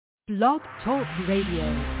Blog Talk Radio.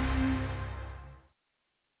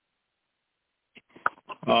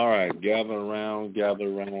 All right, gather around, gather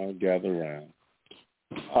around, gather around.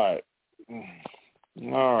 All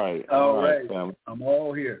right, family. I'm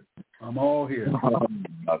all here.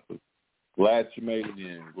 Glad you made it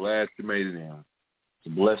in. It's a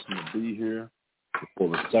blessing to be here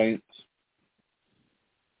before the saints.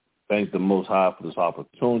 Thank the Most High for this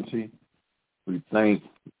opportunity. We thank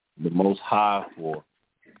the Most High for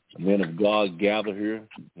the men of God gather here.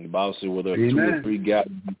 And the Bible says, where there are 2 or 3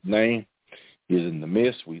 gathered in His name, He is in the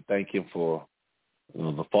midst. We thank Him for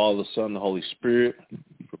the Father, the Son, the Holy Spirit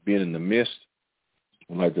for being in the midst.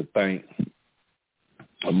 I'd like to thank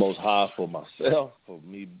the Most High for myself, for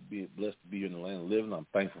me being blessed to be here in the land of living. I'm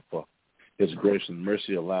thankful for His grace and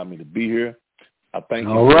mercy allowing me to be here. I thank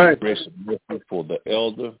Him for His grace and mercy for the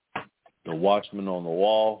elder, the watchman on the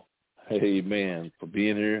wall. Amen. For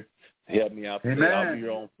being here. Help me out today. I'll be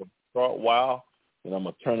here on for a short while, and I'm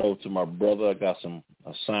going to turn over to my brother. I got some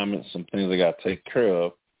assignments, some things I got to take care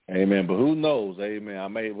of. Amen. But who knows?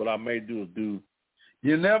 Amen. What I may do is do.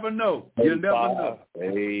 You never know. 45.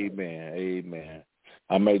 Amen.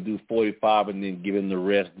 I may do 45 and then give him the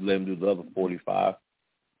rest, let him do the other 45.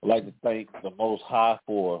 I'd like to thank the Most High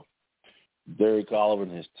for Derrick Oliver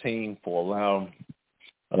and his team for allowing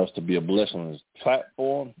us to be a blessing on his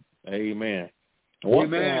platform. Amen.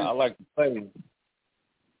 One thing I like to say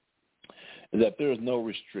is that there is no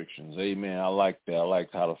restrictions. Amen. I like that. I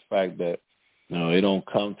like how the fact that, they don't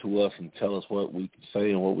come to us and tell us what we can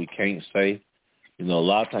say and what we can't say. A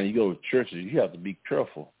lot of times you go to churches, you have to be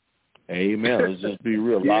careful. Amen. Let's just be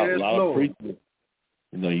real. A lot of preachers,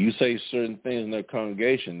 you say certain things in their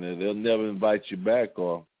congregation, they'll never invite you back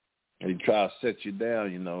or they try to set you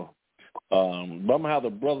down, But I'm going to have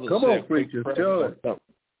the brothers Come on, preacher, tell it.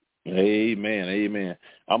 Amen.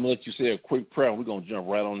 I'm going to let you say a quick prayer, and we're going to jump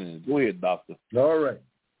right on in. Go ahead, Doctor. All right.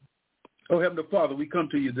 Oh, Heavenly Father, we come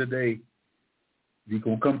to you today. We're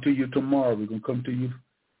going to come to you tomorrow. We're going to come to you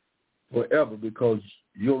forever because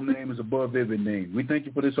your name is above every name. We thank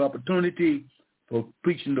you for this opportunity for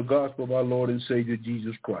preaching the gospel of our Lord and Savior,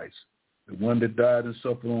 Jesus Christ, the one that died and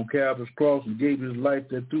suffered on Calvary's cross and gave his life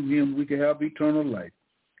that through him we can have eternal life.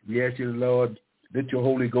 We ask you, Lord, let your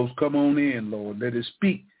Holy Ghost come on in, Lord. Let it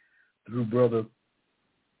speak through Brother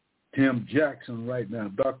Tim Jackson right now.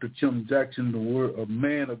 Dr. Tim Jackson, the word, a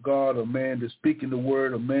man of God, a man that's speaking the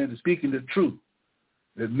word, a man that's speaking the truth,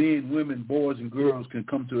 that men, women, boys, and girls can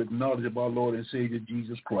come to acknowledge of our Lord and Savior,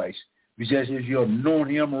 Jesus Christ. We just as you anoint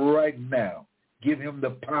him right now. Give him the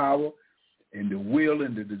power and the will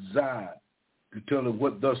and the desire to tell him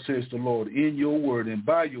what thus says the Lord in your word and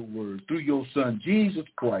by your word through your Son, Jesus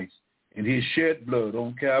Christ, and his shed blood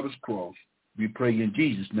on Calvary's cross. We pray in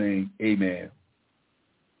Jesus' name. Amen.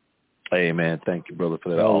 Amen. Thank you, brother, for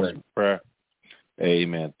that awesome prayer.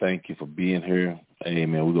 Amen. Thank you for being here.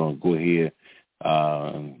 Amen. We're going to go ahead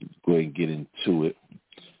and get into it.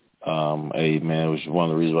 Amen. Which is one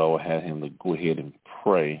of the reasons why I had him to go ahead and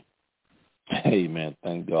pray. Amen.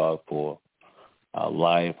 Thank God for our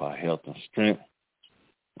life, our health, and strength.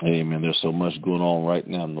 Amen. There's so much going on right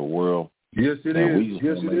now in the world. Yes, it is.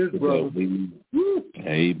 Yes, it is, brother.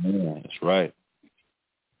 Amen. That's right.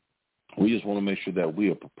 We just want to make sure that we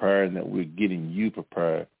are prepared and that we're getting you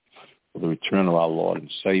prepared for the return of our Lord and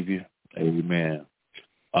Savior. Amen.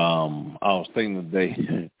 I was thinking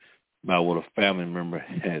today about what a family member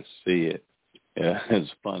had said. Yeah, it's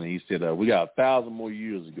funny. He said, we got 1,000 more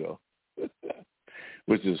years ago,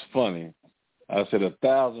 which is funny. I said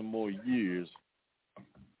 1,000 more years.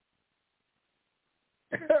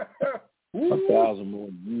 1,000 more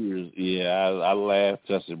years. Yeah, I laughed.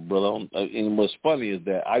 I said, brother, and what's funny is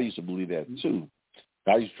that I used to believe that too.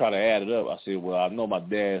 I used to try to add it up. I said, well, I know my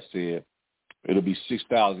dad said it'll be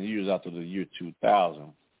 6,000 years after the year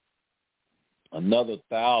 2000. Another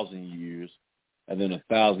 1,000 years, and then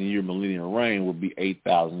 1,000-year millennial reign would be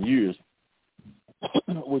 8,000 years,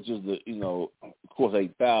 which is of course,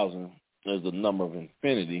 8,000 is the number of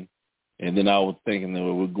infinity. And then I was thinking that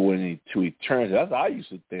we're going into eternity. That's what I used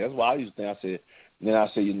to think. That's what I used to think. I said,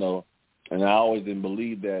 and I always didn't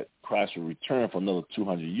believe that Christ would return for another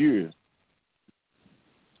 200 years.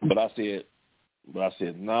 But I said,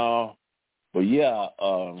 no. But yeah,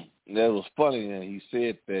 that was funny. And he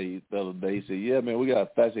said that the other day. He said, yeah, man, we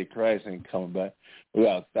got 1,000. Christ ain't coming back. We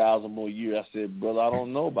got 1,000 more years. I said, brother, I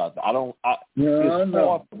don't know about that. It's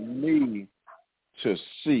hard for me to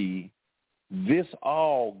see this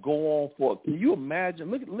all go on for. Can you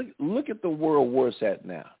imagine? Look at the world where it's at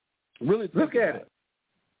now. Really look at it.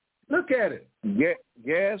 Look at it.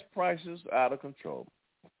 Gas prices out of control.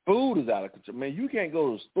 Food is out of control. Man, you can't go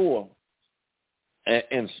to the store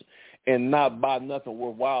and not buy nothing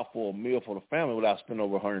worthwhile for a meal for the family without spending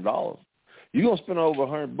over $100. You're going to spend over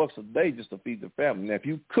 $100 a day just to feed the family. Now, if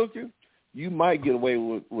you cooking, you might get away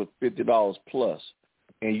with $50 plus,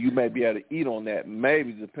 and you may be able to eat on that.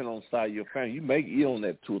 Maybe depending on the size of your family, you may eat on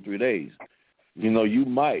that 2 or 3 days. You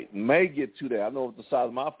may get to that. I know with the size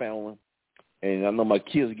of my family, and I know my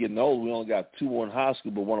kids are getting old. We only got 2 more in high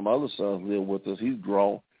school, but one of my other sons lives with us. He's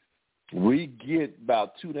grown. We get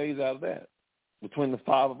about 2 days out of that between the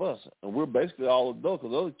 5 of us, and we're basically all adults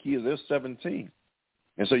because other kids, they're 17.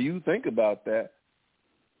 And so you think about that.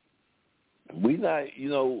 We not,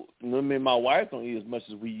 me and my wife don't eat as much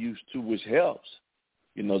as we used to, which helps.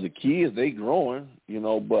 The kids, they growing,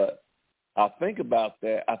 but I think about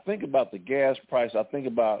that. I think about the gas price. I think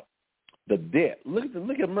about the debt. Look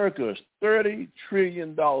at America. It's $30 trillion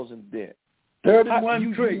in debt.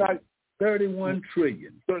 31 trillion. 31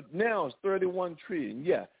 trillion. Now it's 31 trillion.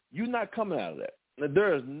 Yeah, you're not coming out of that. Now,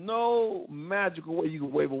 there is no magical way you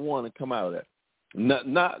can wave a wand and come out of that.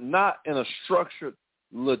 Not in a structured,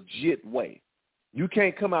 legit way. You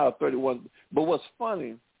can't come out of 31. But what's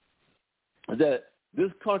funny is that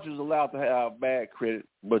this country is allowed to have bad credit,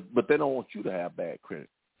 but they don't want you to have bad credit.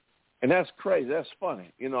 And that's crazy. That's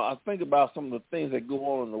funny. I think about some of the things that go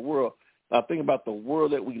on in the world. I think about the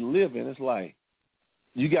world that we live in. It's like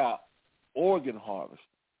you got organ harvest,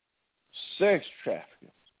 sex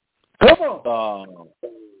trafficking,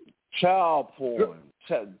 child porn,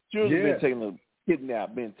 children being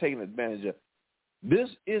kidnapped, being taken advantage of. This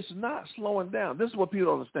is not slowing down. This is what people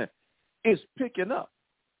don't understand. It's picking up.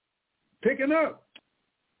 Picking up.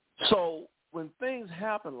 So when things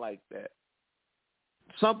happen like that,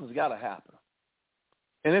 something's got to happen.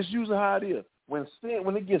 And that's usually how it is. When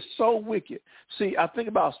it gets so wicked. See, I think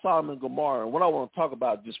about Sodom and Gomorrah, and what I want to talk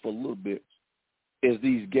about just for a little bit is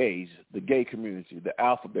these gays, the gay community, the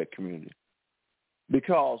alphabet community.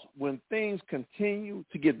 Because when things continue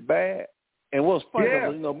to get bad, and what's funny,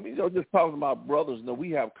 just talking about brothers,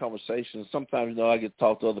 we have conversations. Sometimes, I get to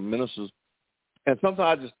talk to other ministers, and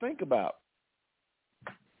sometimes I just think about,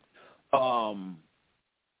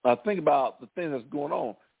 the thing that's going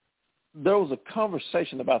on. There was a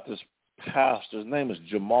conversation about this pastor. His name is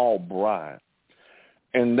Jamal Bryant,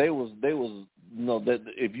 and they was that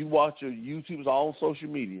if you watch your YouTube, it's all on social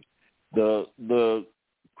media. The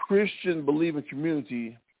Christian believing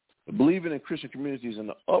in Christian communities in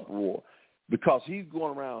the uproar because he's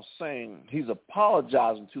going around saying he's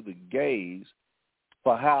apologizing to the gays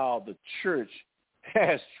for how the church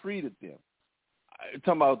has treated them.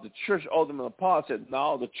 Talking about the church owed them an apology. I said,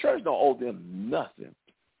 no, the church don't owe them nothing.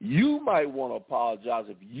 You might want to apologize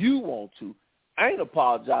if you want to. I ain't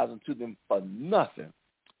apologizing to them for nothing.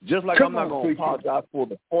 Just like I'm not going to apologize for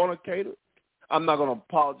the fornicator. I'm not going to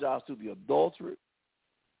apologize to the adulterer.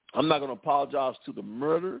 I'm not going to apologize to the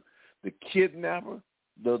murderer, the kidnapper,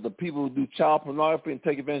 the people who do child pornography and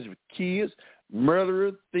take advantage of kids,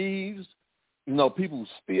 murderers, thieves, people who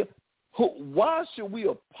steal. Why should we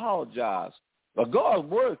apologize? God's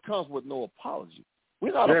word comes with no apology.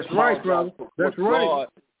 We're not That's right, brother. That's right.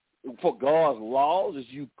 For God's laws, is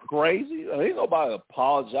you crazy? Ain't nobody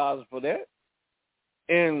apologizing for that.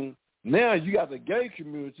 And now you got the gay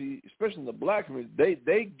community, especially the black community,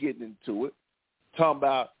 they getting into it, talking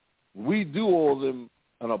about we do owe them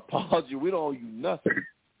an apology. We don't owe you nothing.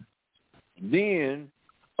 Then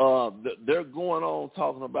they're going on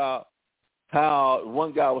talking about how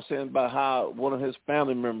one guy was saying about how one of his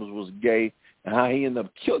family members was gay and how he ended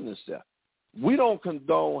up killing himself. We don't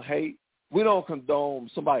condone hate. We don't condone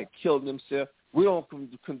somebody killing themselves. We don't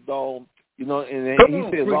condone, and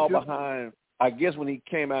he says all behind, I guess when he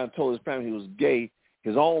came out and told his family he was gay,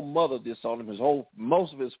 his own mother disowned him,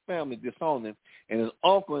 most of his family disowned him, and his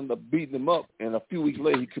uncle ended up beating him up, and a few weeks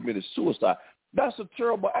later he committed suicide. That's a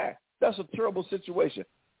terrible act. That's a terrible situation.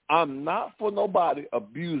 I'm not for nobody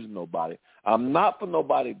abusing nobody. I'm not for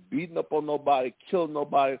nobody beating up on nobody, killing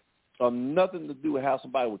nobody, or nothing to do with how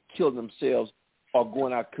somebody would kill themselves or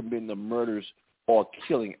going out committing a murders or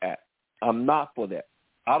killing act. I'm not for that.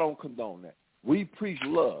 I don't condone that. We preach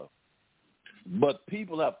love. But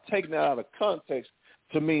people have taken that out of context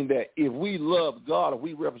to mean that if we love God, if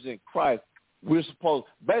we represent Christ, we're supposed,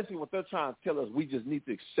 basically what they're trying to tell us, we just need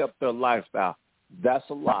to accept their lifestyle. That's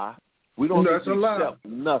a lie. We don't need to accept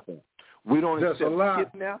nothing. We don't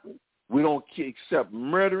accept kidnapping. We don't accept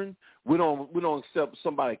murdering. We don't accept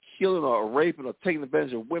somebody killing or raping or taking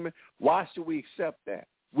advantage of women. Why should we accept that?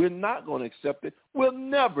 We're not going to accept it. We'll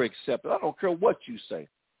never accept it. I don't care what you say.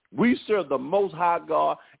 We serve the Most High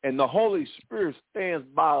God, and the Holy Spirit stands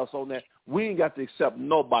by us on that. We ain't got to accept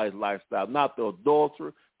nobody's lifestyle, not the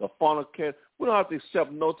adulterer, the fornicator. We don't have to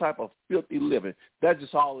accept no type of filthy living. That's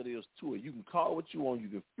just all it is to it. You can call it what you want. You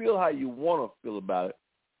can feel how you want to feel about it.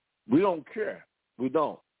 We don't care. We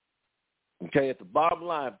don't. Okay, at the bottom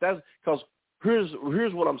line, that's because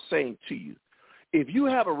here's what I'm saying to you. If you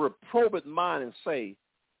have a reprobate mind and say,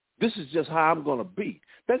 this is just how I'm going to be,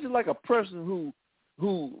 that's just like a person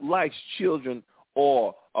who likes children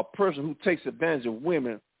or a person who takes advantage of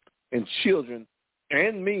women and children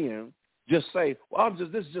and men just say, well,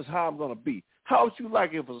 this is just how I'm going to be. How would you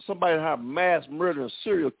like it for somebody to have mass murder and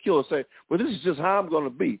serial killer say, well, this is just how I'm going to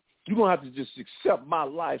be? You're going to have to just accept my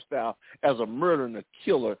lifestyle as a murderer and a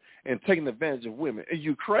killer and taking advantage of women. Are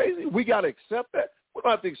you crazy? We got to accept that? We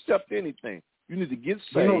don't have to accept anything. You need to get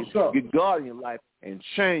saved, get God in your life, and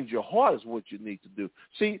change your heart is what you need to do.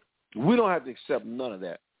 See, we don't have to accept none of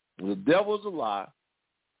that. The devil is a lie.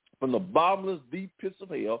 From the bottomless, deep pits of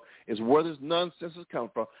hell is where this nonsense is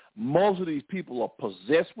coming from. Most of these people are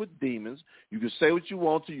possessed with demons. You can say what you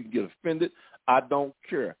want to. You can get offended. I don't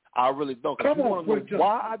care. I really don't. If you want to know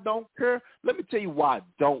why I don't care, let me tell you why I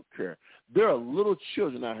don't care. There are little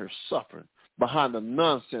children out here suffering behind the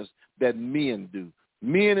nonsense that men do,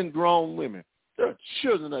 men and grown women. There are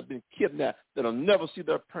children that have been kidnapped that will never see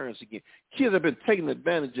their parents again. Kids have been taken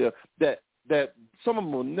advantage of that some of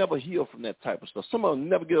them will never heal from that type of stuff. Some of them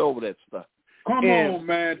never get over that stuff. Come on,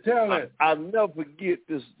 man, tell it. I'll never forget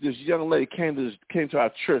this young lady came to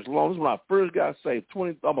our church. This is when I first got saved,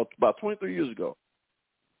 about 23 years ago.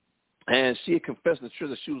 And she had confessed in the church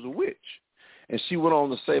that she was a witch. And she went on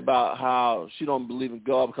to say about how she don't believe in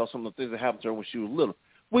God because some of the things that happened to her when she was little.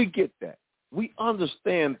 We get that. We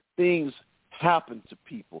understand things happen to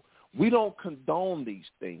people. We don't condone these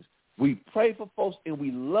things. We pray for folks and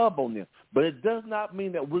we love on them. But it does not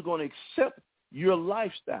mean that we're going to accept your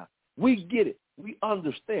lifestyle. We get it. We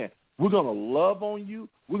understand. We're going to love on you.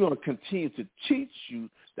 We're going to continue to teach you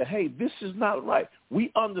that, hey, this is not right.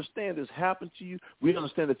 We understand this happened to you. We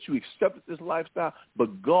understand that you accepted this lifestyle,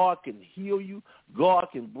 but God can heal you. God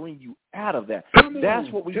can bring you out of that. That's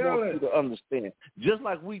what we want you to understand. Just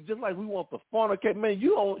like we want the fornicate. Man,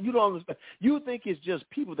 you don't understand. You think it's just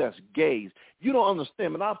people that's gays. You don't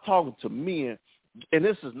understand. And I'm talking to men, and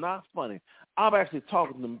this is not funny. I've actually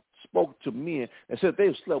spoke to men and said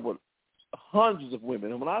they've slept with hundreds of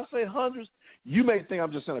women. And when I say hundreds, you may think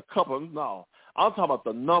I'm just saying a couple. No, I'm talking about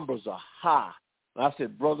the numbers are high. And I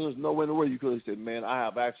said, brother, there's no way in the world you could. He said, man, I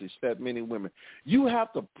have actually slept many women. You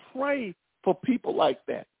have to pray for people like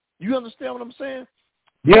that. You understand what I'm saying?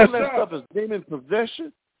 Yes, some of that stuff is demon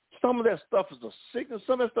possession. Some of that stuff is a sickness.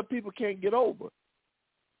 Some of that stuff people can't get over.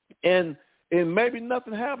 And maybe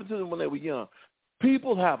nothing happened to them when they were young.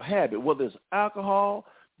 People have habit, whether it's alcohol,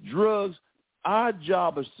 drugs. Our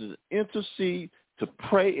job is to intercede, to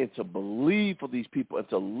pray, and to believe for these people and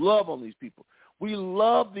to love on these people. We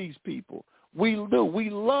love these people. We do.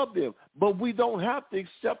 We love them, but we don't have to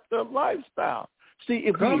accept their lifestyle. See,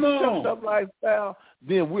 if we accept their lifestyle,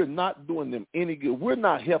 then we're not doing them any good. We're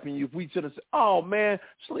not helping you if we just say, oh, man,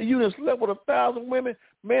 you done slept with 1,000 women.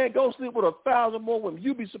 Man, go sleep with 1,000 more women.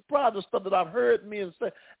 You'd be surprised at stuff that I've heard men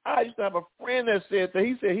say. I used to have a friend that said that.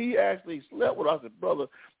 He said he actually slept with her. I said, brother,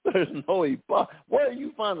 there's no where do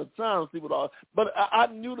you find the time to sleep with all? But I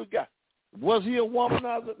knew the guy. Was he a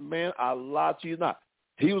womanizer? Man, I lie to you not.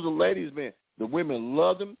 He was a ladies' man. The women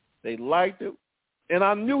loved him. They liked him. And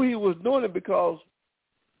I knew he was doing it because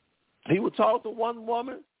he would talk to one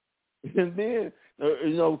woman, and then,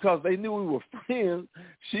 because they knew we were friends,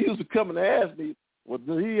 she used to come and ask me, well,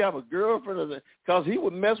 did he have a girlfriend? Because he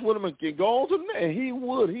would mess with him and go on to them, and he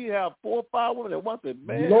would. He'd have 4 or 5 women at once.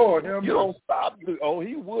 Man, Lord, you don't stop. Oh,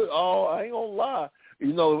 he would. Oh, I ain't going to lie.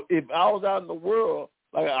 If I was out in the world,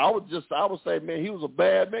 like I would say, man, he was a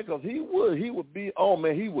bad man because he would be, oh,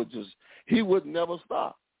 man, he would never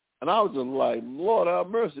stop. And I was just like, Lord have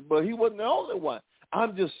mercy. But he wasn't the only one.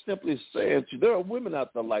 I'm just simply saying to you, there are women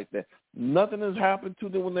out there like that. Nothing has happened to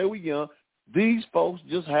them when they were young. These folks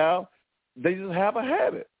just have a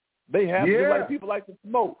habit. They have just like people like to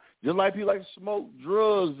smoke. Just like people like to smoke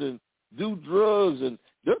drugs and do drugs. And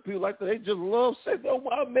there are people like that. They just love sex.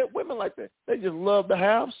 I met women like that. They just love to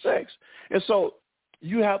have sex. And so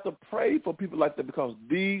you have to pray for people like that because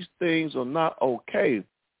these things are not okay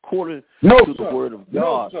according to the word of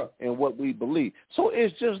God and what we believe. So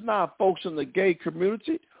it's just not folks in the gay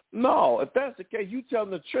community. No, if that's the case, you tell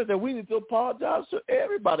the church that we need to apologize to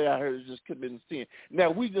everybody out here that's just committing sin. Now,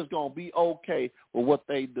 we just going to be okay with what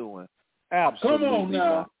they doing. Absolutely Come on now.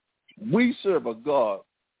 not. We serve a God.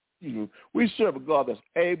 We serve a God that's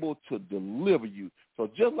able to deliver you. So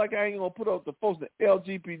just like I ain't going to put up the folks in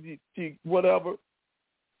LGBT, whatever,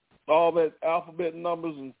 all that alphabet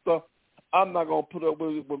numbers and stuff, I'm not going to put up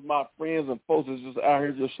with my friends and folks that's just out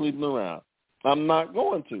here just sleeping around. I'm not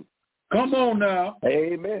going to. Come on now.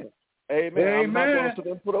 Amen. I'm not going to sit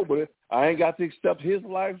and put up with it. I ain't got to accept his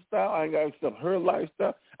lifestyle. I ain't got to accept her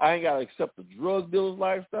lifestyle. I ain't got to accept the drug dealer's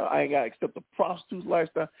lifestyle. I ain't got to accept the prostitute's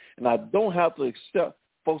lifestyle. And I don't have to accept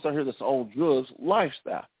folks out here that's on drugs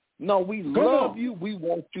lifestyle. No, we love you. We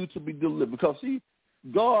want you to be delivered. Because, see,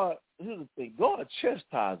 God, here's the thing. God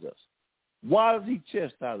chastises us. Why does he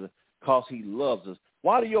chastise us? Because he loves us.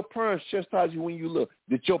 Why do your parents chastise you when you look?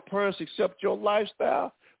 Did your parents accept your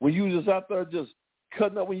lifestyle? When you was out there just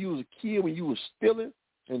cutting up when you was a kid, when you was stealing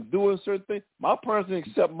and doing certain things? My parents didn't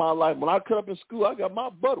accept my life. When I cut up in school, I got my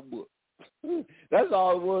butt whooped. That's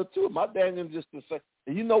all it was, too. My dad didn't just say,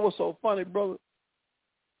 and you know what's so funny, brother?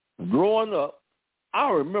 Growing up, I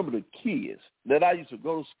remember the kids that I used to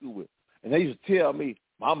go to school with, and they used to tell me,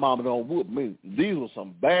 my mama don't whoop me. These were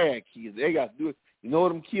some bad kids. They got to do it. You know what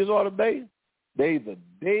them kids are today? They either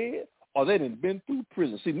dead or they done been through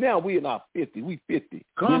prison. See, now we in our 50s. We 50.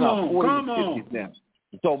 We're in our 40s and 50s now.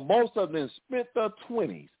 So most of them spent their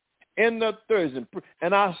 20s in their 30s.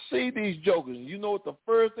 And I see these jokers. You know what the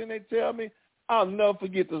first thing they tell me? I'll never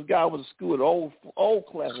forget this guy was at school, an old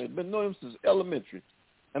classmate. Been knowing him since elementary.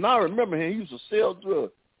 And I remember him. He used to sell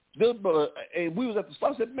drugs. This brother, and we was at the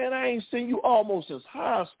store. I said, man, I ain't seen you almost since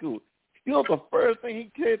high school. You know what the first thing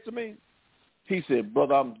he said to me? He said,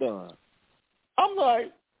 brother, I'm done. I'm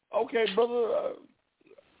like, okay, brother,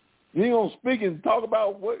 you ain't going to speak and talk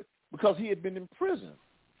about what? Because he had been in prison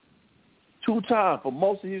 2 times for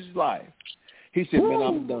most of his life. He said, man,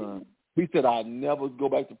 I'm done. He said, I'll never go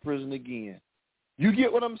back to prison again. You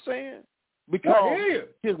get what I'm saying? Because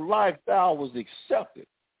his lifestyle was accepted.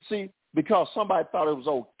 See, because somebody thought it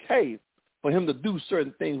was okay for him to do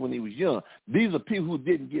certain things when he was young. These are people who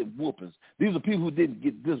didn't get whoopings. These are people who didn't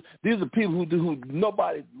get this. These are people who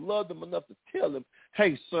nobody loved them enough to tell him,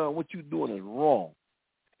 hey, son, what you doing is wrong.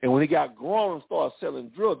 And when he got grown and started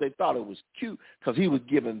selling drugs, they thought it was cute because he was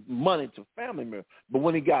giving money to family members. But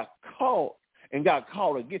when he got caught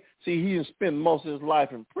again, see, he didn't spend most of his life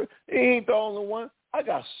in prison. He ain't the only one. I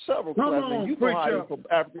got several classmates. You know how from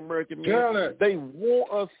African-American men. They want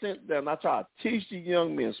us sent down. I try to teach the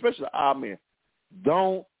young men, especially our men,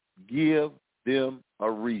 don't give them a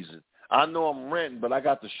reason. I know I'm ranting, but I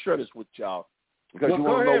got to share this with y'all because you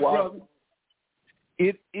want to know why? Brother.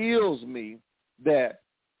 It ills me that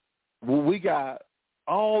we got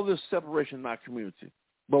all this separation in our community,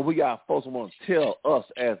 but we got folks who want to tell us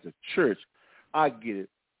as the church, I get it.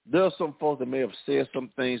 There are some folks that may have said some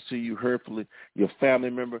things to you hurtfully, your family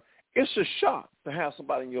member. It's a shock to have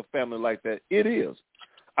somebody in your family like that. It is.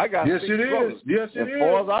 I got yes, it brothers. Is. Yes, it is. As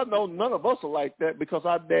far as I know, none of us are like that because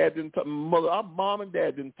our mom and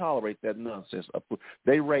dad didn't tolerate that nonsense.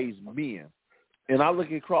 They raised men. And I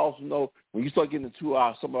look across, when you start getting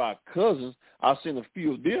into some of our cousins, I've seen a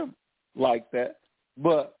few of them like that.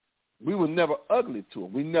 But we were never ugly to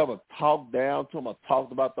them. We never talked down to them or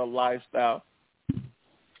talked about their lifestyle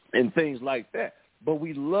and things like that. But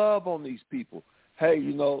we love on these people. Hey,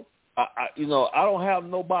 I don't have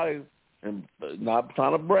nobody, and not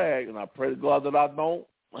trying to brag, and I pray to God that I don't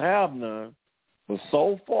have none. But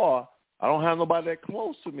so far, I don't have nobody that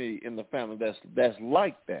close to me in the family that's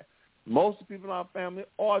like that. Most of the people in our family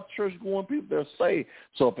are church-going people. They're saved.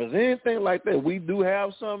 So if there's anything like that, we do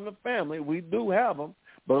have some in the family. We do have them.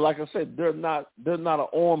 But like I said, they're not an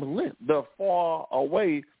arm's length. They're far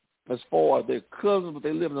away as far as their cousins, but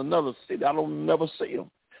they live in another city. I don't never see them.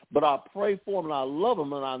 But I pray for them, and I love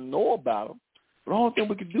them, and I know about them. But the only thing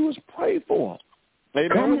we can do is pray for them.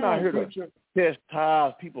 Amen. We're not here to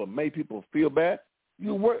chastise people and make people feel bad.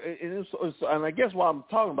 You work, and I guess why I'm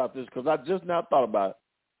talking about this, because I just now thought about it.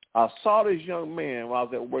 I saw this young man while I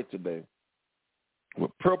was at work today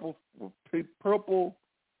with purple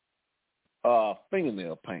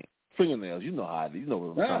fingernail paint. Fingernails, you know how it is. You know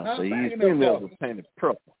what I'm trying to say. His fingernails were painted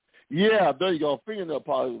purple. Yeah, there you go. Fingernail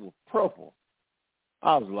polish was purple.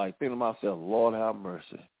 I was like thinking to myself, Lord have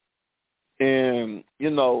mercy. And, you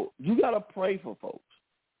got to pray for folks.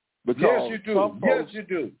 Because yes, you do. Yes, you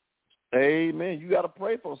do. Amen. You got to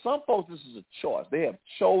pray for them. Some folks, this is a choice. They have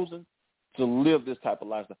chosen to live this type of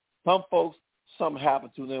lifestyle. Some folks, something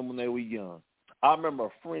happened to them when they were young. I remember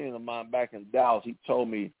a friend of mine back in Dallas, he told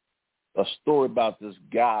me a story about this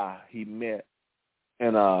guy he met.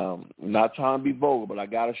 And not trying to be vulgar, but I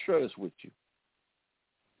got to share this with you.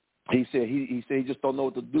 He said he just don't know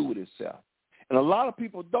what to do with himself. And a lot of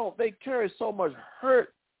people don't. They carry so much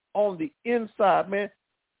hurt on the inside, man.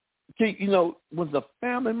 When the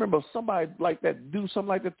family member of somebody like that do something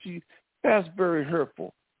like that to you, that's very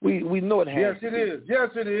hurtful. We know it has. Yes, it is. Yes,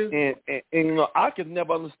 it is. And you know, I can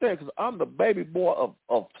never understand because I'm the baby boy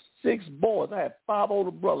of 6 boys. I had 5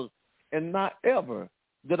 older brothers, and not ever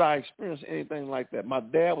did I experience anything like that. My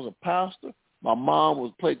dad was a pastor. My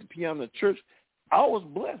mom played the piano in the church. I was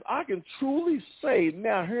blessed. I can truly say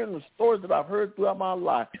now, hearing the stories that I've heard throughout my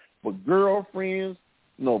life, with girlfriends,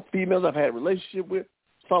 you know, females I've had a relationship with,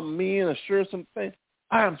 some men, and sure some things,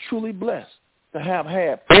 I am truly blessed to have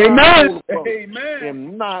had. Amen.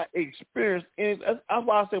 And not experienced anything. That's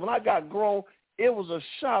why I say when I got grown, it was a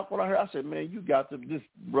shock when I heard. I said, "Man, you got this,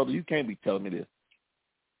 brother. You can't be telling me this."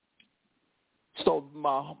 So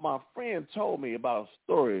my friend told me about a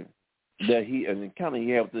story that he had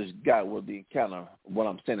with this guy with the encounter. What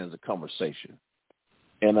I'm saying is a conversation,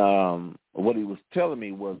 and what he was telling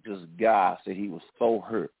me was this guy said he was so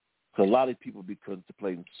hurt because a lot of people be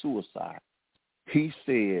contemplating suicide. He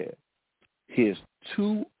said his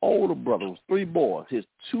 2 older brothers, 3 boys, his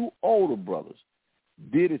 2 older brothers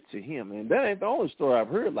did it to him, and that ain't the only story I've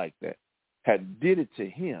heard like that. Did it to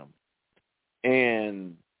him,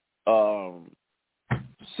 and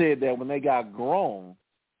said that when they got grown,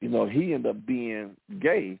 you know, he ended up being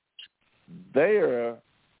gay. They're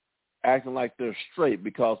acting like they're straight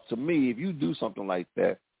because to me, if you do something like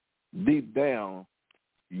that, deep down,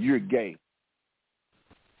 you're gay.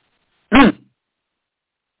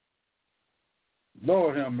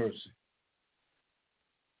 Lord have mercy.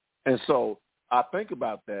 And so I think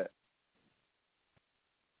about that.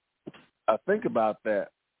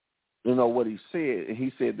 You know, what he said. And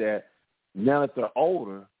he said that now that they're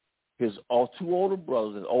older, his 2 older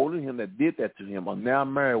brothers that older than him that did that to him are now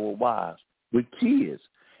married with wives, with kids,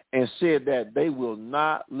 and said that they will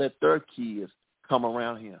not let their kids come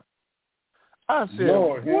around him. I said,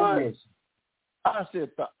 Lord, what? I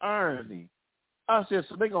said, the irony. I said,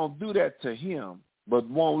 so they're going to do that to him, but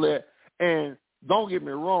won't let. And don't get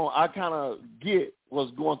me wrong, I kind of get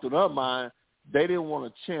what's going through their mind. They didn't want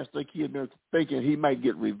a chance their kid thinking he might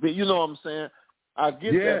get revenge. You know what I'm saying? I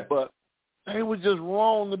get that, but they were just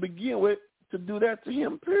wrong to begin with to do that to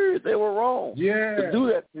him, period. They were wrong to do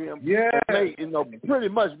that to him. They, you know, pretty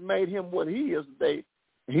much made him what he is today.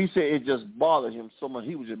 He said it just bothered him so much.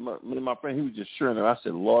 He was just, my friend, he was just sharing it. I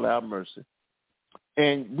said, Lord have mercy.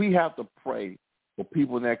 And we have to pray for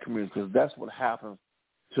people in that community because that's what happens.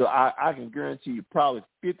 So I can guarantee you probably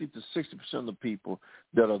 50 to 60% of the people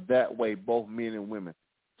that are that way, both men and women,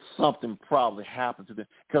 something probably happened to them.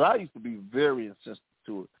 Because I used to be very insensitive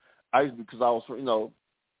to it. Because I was, you know,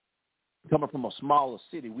 coming from a smaller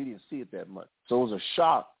city, we didn't see it that much. So it was a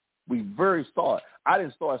shock. We very saw it. I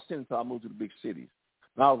didn't start seeing it until I moved to the big cities.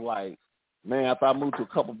 And I was like, man, after I moved to a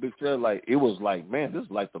couple of big cities, like, it was like, man, this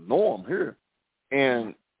is like the norm here.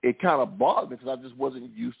 And it kind of bothered me because I just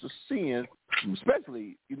wasn't used to seeing,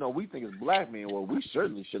 especially, you know, we think as black men, well, we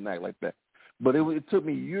certainly shouldn't act like that. But it took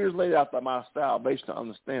me years later after my salvation to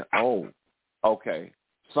understand, oh, okay,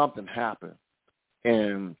 something happened.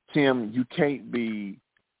 And, Tim, you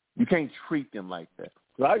can't treat them like that.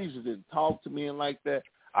 Because I usually didn't talk to men like that.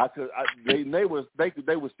 They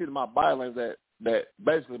would sit in my body language that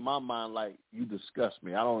basically in my mind, like, you disgust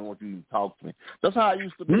me. I don't want you to even talk to me. That's how I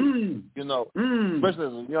used to be, you know, especially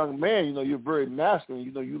as a young man, you know, you're very masculine.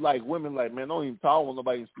 You know, you like women, like, man, don't even talk when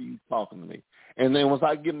nobody see you talking to me. And then once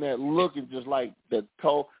I give them that look and just like that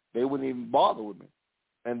cold, they wouldn't even bother with me.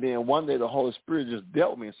 And then one day the Holy Spirit just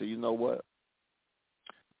dealt with me and said, you know what,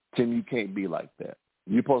 Tim, you can't be like that.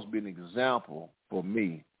 You're supposed to be an example for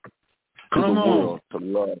me to the world to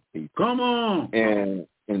love people. Come on. And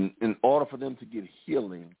in order for them to get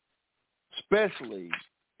healing, especially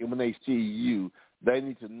when they see you, they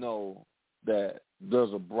need to know that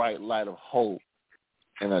there's a bright light of hope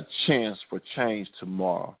and a chance for change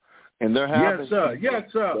tomorrow. And there have been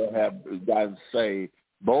that have gotten saved,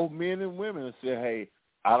 both men and women, and said, hey,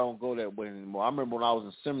 I don't go that way anymore. I remember when I was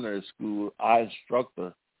in seminary school, our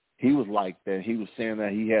instructor, he was like that. He was saying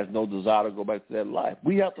that he has no desire to go back to that life.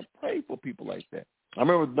 We have to pray for people like that. I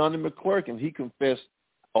remember Donnie McClurkin, he confessed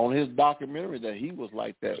on his documentary that he was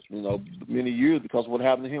like that, you know, many years because of what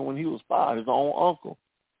happened to him when he was 5, his own uncle.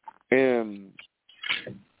 And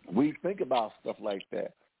we think about stuff like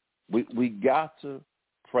that. We got to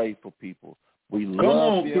pray for people. We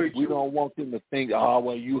love them. Preacher. We don't want them to think, oh,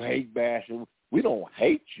 well, you hate bashing. We don't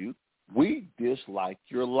hate you. We dislike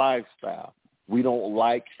your lifestyle. We don't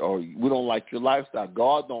like your lifestyle.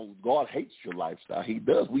 God hates your lifestyle. He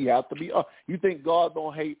does. We have to be. You think God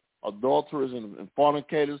don't hate adulterers and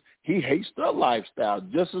fornicators? He hates their lifestyle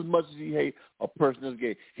just as much as he hates a person that's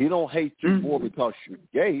gay. He don't hate you more because you're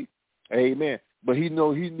gay. Amen. But he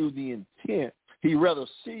knew the intent. He'd rather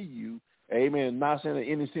see you Amen. Not saying that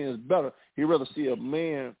any sin is better. He'd rather see a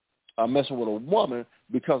man messing with a woman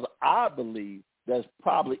because I believe that's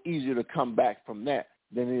probably easier to come back from that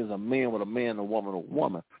than it is a man with a man and a woman with a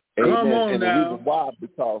woman. Amen. Come on and now. the reason why,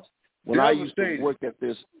 because when I used to work at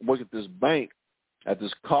this bank, at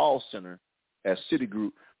this call center at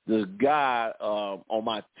Citigroup, this guy on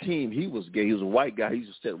my team, he was gay. He was a white guy. He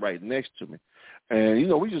used to sit right next to me. And, you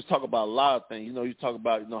know, we just talk about a lot of things. You know, you talk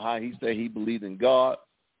about, you know, how he said he believed in God.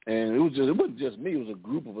 And it wasn't just me. It was a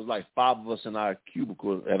group of us, like 5 of us in our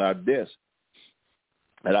cubicle at our desk.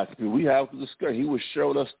 And we have to discuss. He would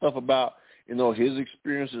show us stuff about, you know, his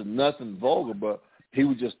experiences, nothing vulgar, but he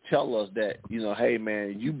would just tell us that, you know, hey,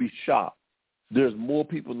 man, you be shocked. There's more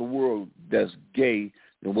people in the world that's gay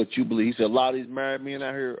than what you believe. He said a lot of these married men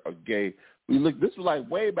out here are gay. This was like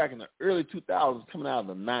way back in the early 2000s, coming out of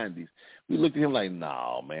the 90s. We looked at him like,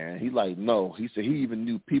 no, man. He like, no. He said he even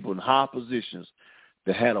knew people in high positions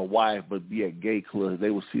that had a wife but be at gay clubs. They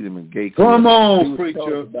would see them in gay clubs. Come on, he would preacher.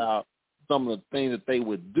 tell us about some of the things that they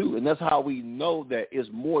would do. And that's how we know that it's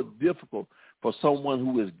more difficult for someone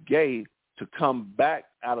who is gay to come back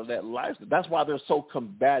out of that lifestyle. That's why they're so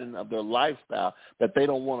combatant of their lifestyle that they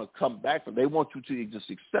don't want to come back from. They want you to just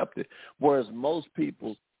accept it. Whereas most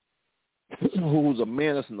people who's a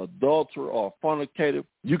man that's an adulterer or a fornicator,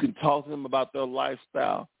 you can talk to them about their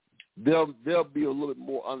lifestyle. They'll be a little bit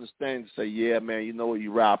more understanding to say, yeah, man, you know what,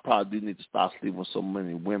 you're right. I probably do need to stop sleeping with so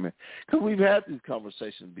many women. Because we've had these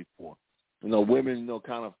conversations before. You know, women, you know,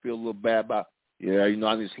 kind of feel a little bad about, yeah, you know,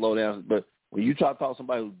 I need to slow down. But when you try to talk to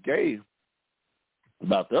somebody who's gay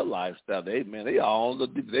about their lifestyle, they ready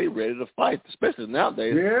to fight, especially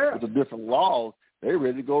nowadays with the different laws. They're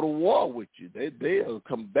ready to go to war with you. They are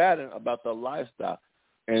combatant about their lifestyle.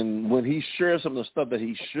 And when he shared some of the stuff that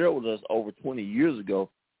he shared with us over 20 years ago,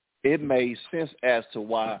 it made sense as to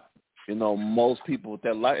why, you know, most people with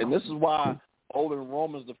that life. And this is why over in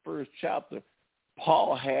Romans, the 1st chapter,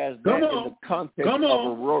 Paul has that in the context of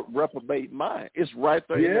a reprobate mind. It's right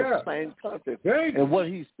there in that same context. And what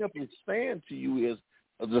he's simply saying to you is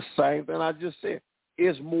the same thing I just said.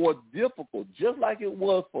 It's more difficult, just like it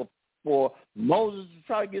was for Moses to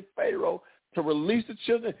try to get Pharaoh to release the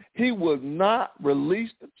children. He would not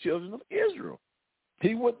release the children of Israel.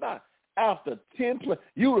 He would not. After 10 plays,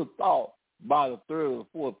 you would have thought by the 3rd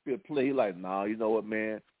or 4th, 5th play, he's like, nah, you know what,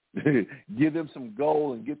 man? Give them some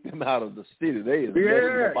gold and get them out of the city. They is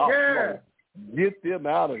Get them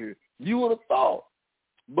out of here. You would have thought.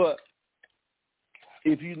 But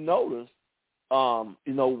if you notice,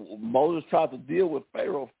 you know, Moses tried to deal with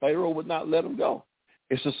Pharaoh. Pharaoh would not let him go.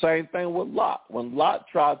 It's the same thing with Lot. When Lot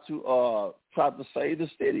tried to save the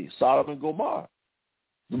city, Sodom and Gomorrah,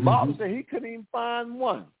 the Bible said he couldn't even find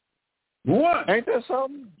one. Ain't that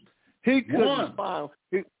something? He couldn't find.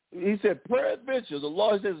 He said, peradventure, the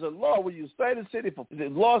Lord says, the Lord, when you save the city, the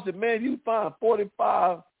Lord said, man, you find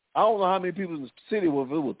 45. I don't know how many people in the city were.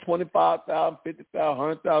 If it was 25,000, 50,000,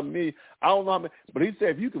 100,000, million. I don't know how many. But he said,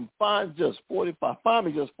 if you can find just 45, find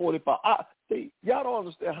me just 45. See, y'all don't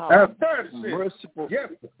understand how merciful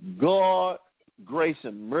God, grace,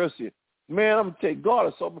 and mercy. Man, I'm going to tell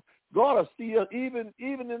you, God will see us, even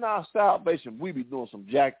in our salvation, we be doing some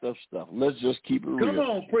jacked up stuff. Let's just keep it real. Come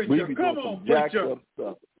on, preacher. We be doing some jacked up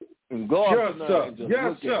stuff. And God just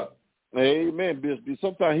look at amen.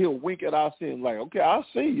 Sometimes he'll wink at our sin like, okay, I'll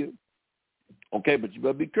see you. Okay, but you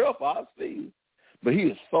better be careful. I'll see you. But he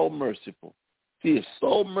is so merciful. He is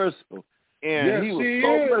so merciful. And he was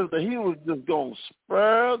so merciful that he was just going to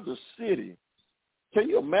spare the city. Can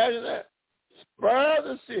you imagine that? Spare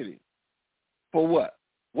the city. For what?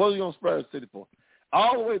 What are you going to spare the city for?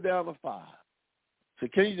 All the way down to 5. So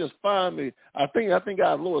can you just find me? I think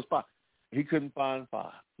I lowest 5. He couldn't find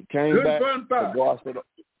 5. He came back. And God said,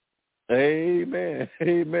 amen,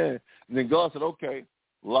 amen. And then God said, okay,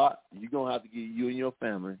 Lot, you're going to have to get you and your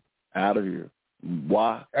family out of here.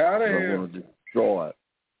 Why? Out of here. I'm going to destroy it.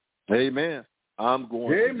 Amen. I'm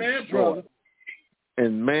going to destroy it.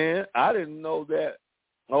 And, man, I didn't know that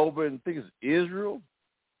over in, I think it's Israel,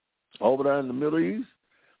 over there in the Middle East,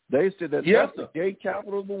 they said that that's the gay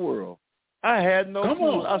capital of the world. I had no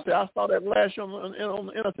clue. I said, I saw that last year on the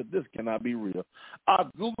internet. I said, this cannot be real. I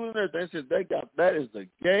Googled it. They said that is the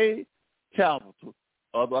gay capital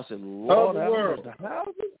of, I said, Lord, of the world.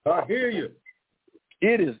 I hear you.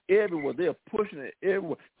 It is everywhere. They're pushing it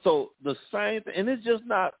everywhere. So the same thing, and it's just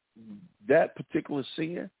not that particular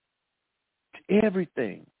sin.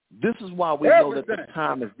 Everything. This is why we know that the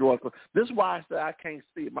time is drawing close. This is why I said I can't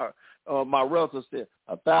see it. My relative said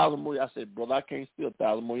 1,000 more years. I said, brother, I can't see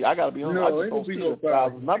 1,000 more years. I got to be honest. I just don't see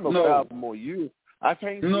 1,000. Not 1,000 more years. I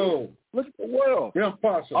can't see it. Look at the world.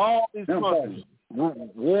 Impossible. All these countries.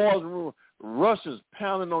 Wars. Russia's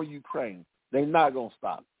pounding on Ukraine. They're not going to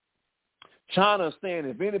stop. China is saying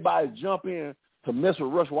if anybody jump in to mess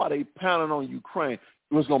with Russia while they pounding on Ukraine,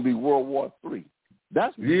 it was going to be World War III.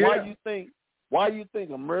 That's why you think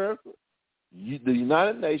America, the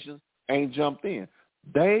United Nations, ain't jumped in.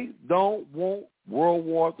 They don't want World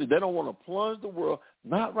War III. They don't want to plunge the world.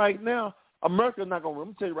 Not right now. America's not going to. Let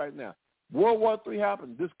me tell you right now. World War III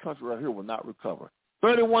happened. This country right here will not recover.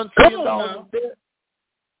 $31 trillion in debt.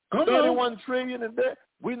 $31 trillion in debt.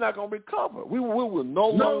 We're not going to recover. We will no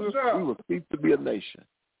longer. We will cease to be a nation.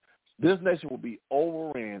 This nation will be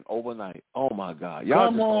overran overnight. Oh my God! Y'all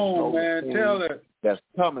come on, man. Tell it. That's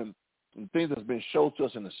coming and things that's been shown to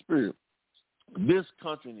us in the spirit. This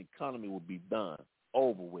country and economy will be done,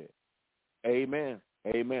 over with. Amen.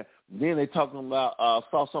 Amen. Then they talking about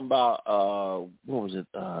saw something about what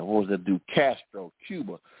was that dude Castro,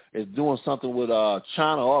 Cuba is doing something with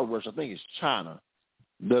China or Russia. I think it's China.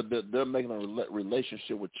 They're making a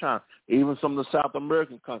relationship with China. Even some of the South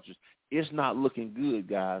American countries. It's not looking good,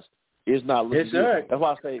 guys. It's not looking good. Right. That's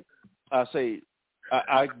why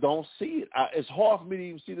I don't see it. It's hard for me to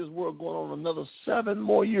even see this world going on another 7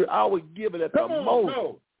 more years. I would give it at the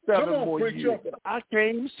most 7 more years. I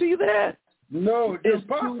can't even see that. No, it's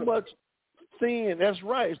too much sin. That's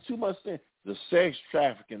right. It's too much sin. The sex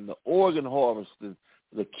trafficking, the organ harvesting,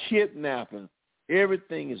 the kidnapping,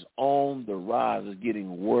 everything is on the rise. It's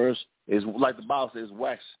getting worse. It's like the Bible says,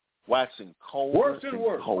 waxing colder. Worse and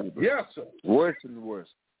worse. Colder. Yes, sir. Worse and worse.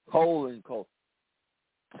 Cold and cold.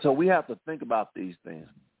 So we have to think about these things.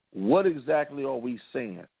 What exactly are we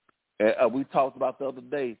saying? We talked about the other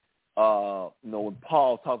day, when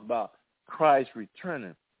Paul talked about Christ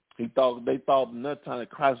returning. They thought another time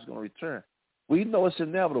that Christ was going to return. We know it's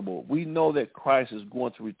inevitable. We know that Christ is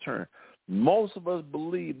going to return. Most of us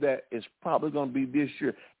believe that it's probably going to be this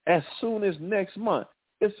year, as soon as next month.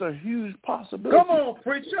 It's a huge possibility. Come on,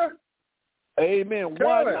 preacher. Amen.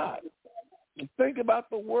 Why not? Think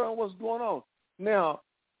about the world, what's going on. Now,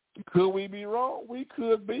 could we be wrong? We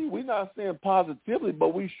could be. We're not saying positively,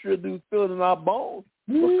 but we sure do feel it in our bones.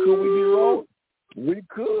 But could we be wrong? We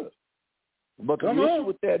could. But the issue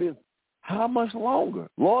with that is, how much longer?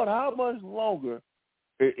 Lord, how much longer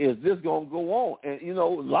is this going to go on? And, a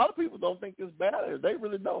lot of people don't think it's bad. They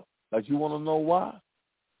really don't. Like, you want to know why?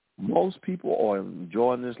 Most people are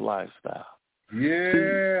enjoying this lifestyle.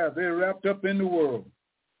 Yeah, they're wrapped up in the world.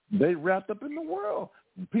 They wrapped up in the world.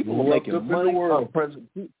 People are making money.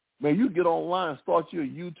 Man, you get online, start your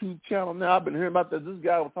YouTube channel now. I've been hearing about that. This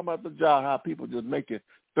guy was talking about the job, how people just making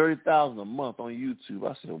 $30,000 a month on YouTube.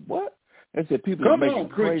 I said, what? They said people are making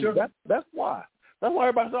crazy. That's why. That's why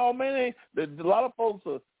everybody said, oh, man, a lot of folks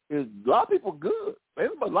a lot of people good.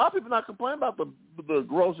 A lot of people not complaining about the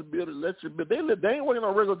grocery bill, the electric bill. They ain't working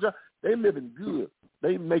on a regular job. They living good.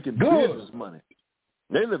 They making business money.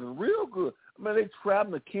 They living real good. I mean, they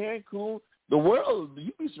traveling to Cancun. The world,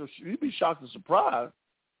 you'd be shocked and surprised.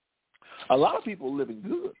 A lot of people living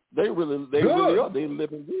good. They really are. They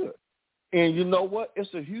living good. And you know what?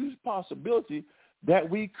 It's a huge possibility that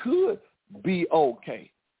we could be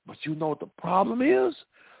okay. But you know what the problem is?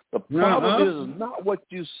 The problem is not what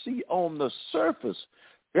you see on the surface.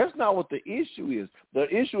 That's not what the issue is. The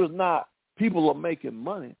issue is not people are making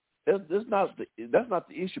money. That's not the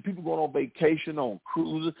issue. People going on vacation, on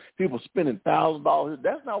cruises, people spending $1,000.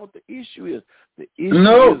 That's not what the issue is. The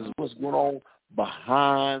issue is what's going on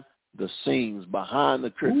behind the scenes, behind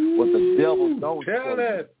the curtain. What the devil don't show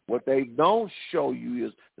you. What they don't show you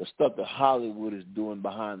is the stuff that Hollywood is doing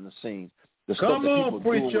behind the scenes. The stuff that people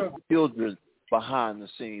doing with children behind the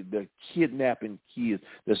scenes. They're kidnapping kids.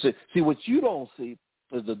 See, what you don't see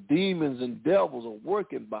is the demons and devils are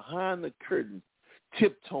working behind the curtain,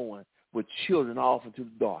 tiptoeing with children off into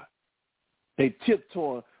the dark. They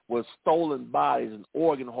tiptoeing with stolen bodies and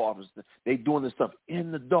organ harvesting. They doing this stuff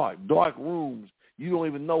in the dark rooms. You don't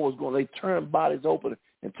even know what's going on. They turn bodies open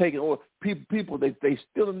and take it. Or people they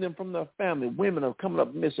stealing them from their family. Women are coming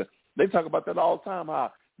up missing. They talk about that all the time,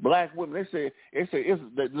 how black women, they say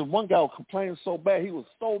the one guy was complaining so bad. He was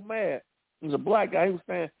so mad. He was a black guy. He was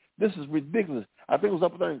saying, this is ridiculous. I think it was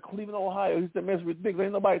up there in Cleveland, Ohio. He said, man, it's ridiculous.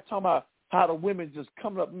 Ain't nobody talking about how the women just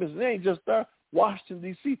coming up missing. They ain't just there. Washington,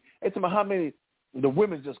 D.C. They talking about how many the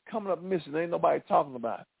women just coming up missing. Ain't nobody talking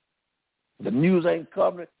about it. The news ain't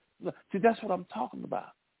covering it. See, that's what I'm talking about.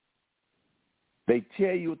 They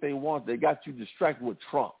tell you what they want. They got you distracted with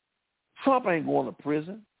Trump. Trump ain't going to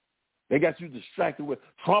prison. They got you distracted with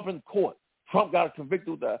Trump in court. Trump got convicted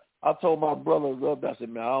with that. I told my brother, I said,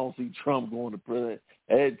 man, I don't see Trump going to prison.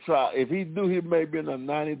 If he do, he may be in the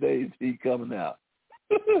 90 days he coming out.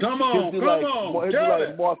 Come on. He'll be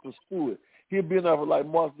like Martha Stewart. He'll be in there for like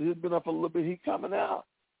months. He'll be in there for a little bit. He's coming out.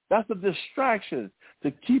 That's a distraction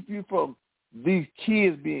to keep you from these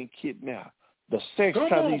kids being kidnapped. The sex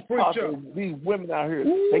trafficking, these women out here,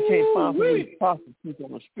 they can't find these prostitutes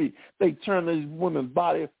on the street. They turn these women's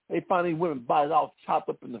bodies, they find these women's bodies all chopped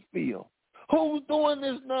up in the field. Who's doing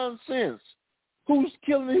this nonsense? Who's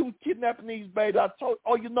killing, who's kidnapping these babies?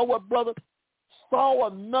 You know what, brother? Saw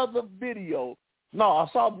another video. I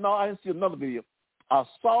didn't see another video. I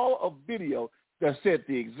saw a video that said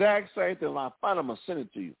the exact same thing. I find I'm going to send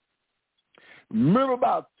it to you. Remember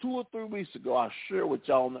about 2 or 3 weeks ago, I shared with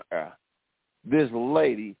y'all on the air. This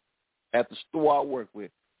lady at the store I work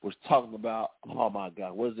with was talking about, oh my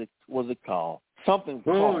God, what is it called? Something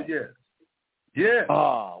called. Oh, yeah.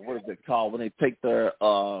 What is it called when they take their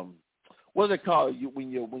what is it called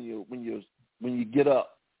when you get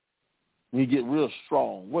up, when you get real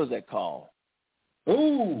strong? What is that called?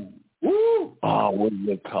 Ooh. What is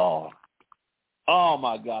it called? Oh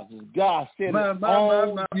my God, this guy said it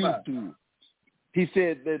on YouTube. He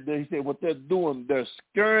said what they're doing, they're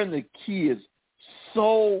scaring the kids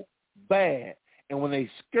so bad, and when they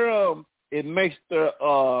scare them, it makes their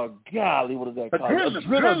golly, what is that called?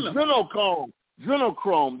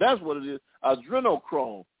 Adrenochrome. That's what it is.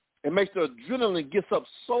 Adrenochrome. It makes their adrenaline gets up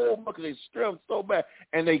so much, they scare them so bad,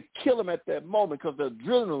 and they kill them at that moment because the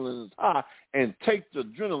adrenaline is high, and take the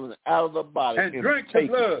adrenaline out of the body and drink the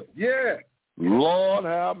blood. Yeah. Lord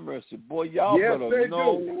have mercy, boy! Y'all better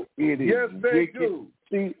know it is wicked.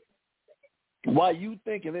 See, while you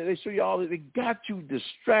thinking, they show you all, they got you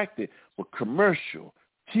distracted with commercial,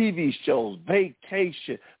 TV shows,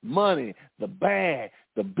 vacation, money, the bag,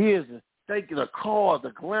 the business, taking the cars,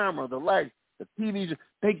 the glamour, the lights, the TV.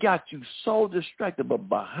 They got you so distracted, but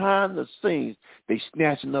behind the scenes, they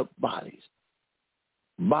snatching up bodies,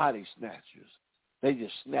 body snatchers. They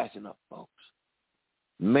just snatching up folks.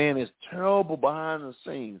 Man, it's terrible behind the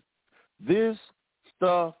scenes. This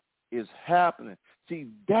stuff is happening. See,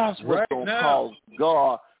 that's what's going to cause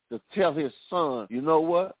God to tell his son, you know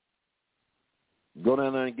what? Go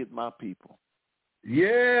down there and get my people.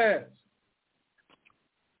 Yes.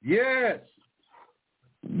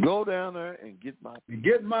 Go down there and get my people.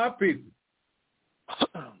 Get my people.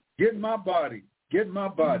 Get my body. Get my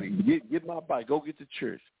body. Get my body. Go get the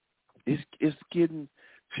church. It's getting...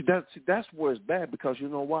 See, that's where it's bad, because you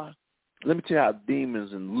know why? Let me tell you how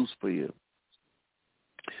demons and Lucifer is.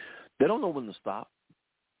 They don't know when to stop.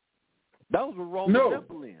 That was what wrong with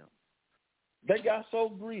Nephilim. They got so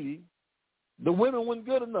greedy, the women weren't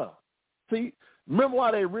good enough. See, remember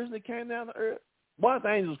why they originally came down to earth? Why did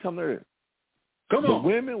the angels come to earth? The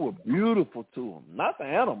women were beautiful to them, not the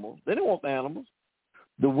animals. They didn't want the animals.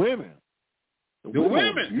 The women. The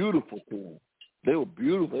women were beautiful to them. They were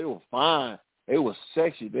beautiful. They were fine. They were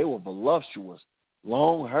sexy. They were voluptuous.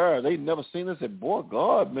 Long hair. They never seen us. Said, boy,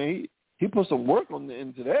 God, man, he put some work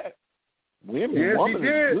into that. Women is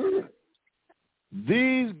good.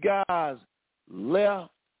 These guys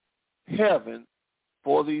left heaven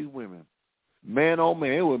for these women. Man, oh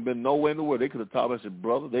man, it would have been nowhere in the world. They could have told me, I said,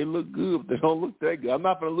 brother, they look good, but they don't look that good. I'm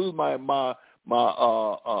not going to lose my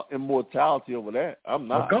immortality over that. I'm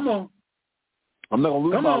not. Come on. I'm not going to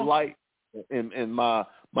lose my light and my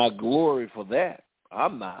glory for that.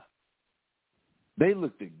 I'm not. They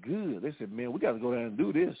looked good. They said, man, we got to go down and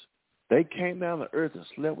do this. They came down to earth and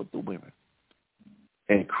slept with the women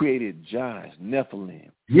and created giants,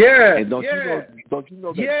 Nephilim. Yeah. And don't you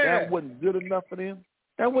know that wasn't good enough for them?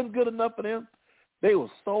 That wasn't good enough for them. They were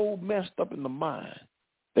so messed up in the mind.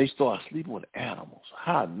 They started sleeping with animals.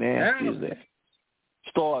 How nasty is that?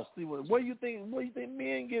 Started sleeping with, where you think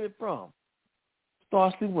men get it from?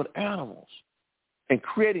 Start sleeping with animals and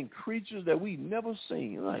creating creatures that we never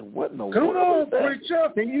seen. Like, what in the world? Come on, preacher.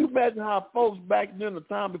 Can you imagine how folks back during the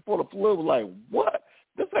time before the flood were like, what?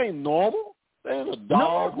 This ain't normal. That ain't a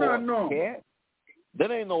dog or a cat.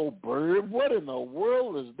 That ain't no bird. What in the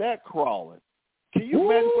world is that crawling? Can you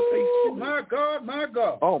imagine what they see? My God, my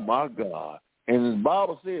God. Oh, my God. And the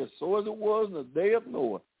Bible says, so as it was in the day of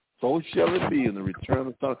Noah, so shall it be in the return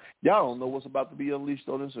of time. Y'all don't know what's about to be unleashed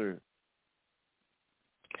on this earth.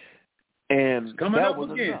 And it's coming up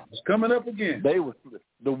again. Enough. It's coming up again. They were,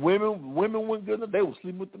 the women weren't good enough. They were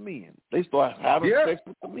sleeping with the men. They started having sex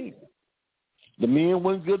with the men. The men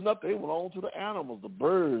weren't good enough. They went on to the animals, the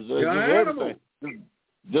birds, everything.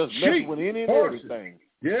 Just messing with any and everything.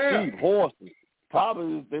 Yeah. Sheep, horses.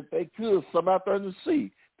 Probably if they could, some out there in the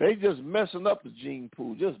sea. They just messing up the gene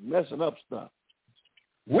pool, just messing up stuff.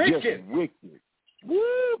 Wicked. Just wicked.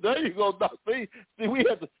 Woo! There you go. See, we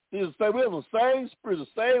have the same spirit, the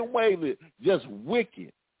same wavelength, just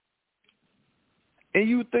wicked. And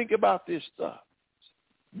you think about this stuff.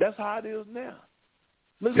 That's how it is now.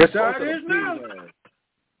 That's how it is now.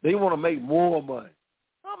 They want to make more money.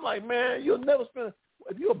 I'm like, man, you'll never spend.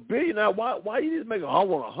 If you're a billionaire, why you need to make? I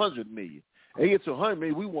want $100 million. They get to $100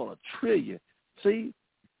 million, we want $1 trillion. See,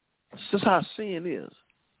 this is how sin is.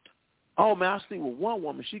 Oh man, I sleep with one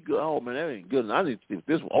woman. She good. Oh man, that ain't good. I need to sleep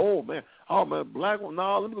with this one. Oh man, black one.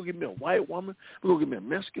 No, let me go get me a white woman. Let me go get me a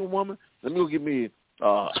Mexican woman. Let me go get me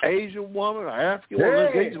Asian woman, or African woman.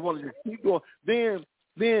 They just want to just keep going.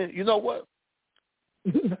 Then you know what?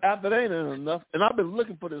 After that ain't enough, and I've been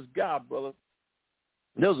looking for this guy, brother.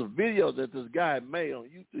 There was a video that this guy had made on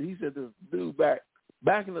YouTube. He said this dude back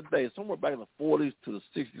in the day, somewhere back in the 40s to the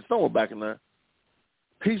 60s, somewhere back in there,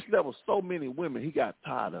 he slept with so many women, he got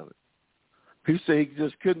tired of it. He said he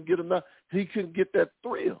just couldn't get enough. He couldn't get that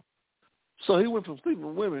thrill. So he went from sleeping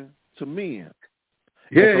with women to men.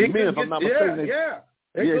 Yeah, and men, if I'm not mistaken,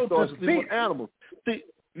 They go started to sleeping the with animals. See,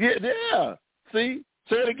 yeah. See,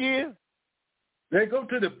 say it again. They go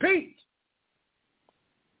to the peak.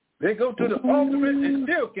 They go to the ultimate and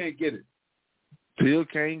still can't get it. Still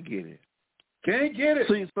can't get it. Can't get it.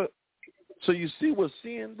 See, so you see what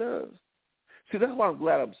sin does? See, that's why I'm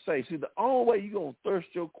glad I'm saved. See, the only way you're going to thirst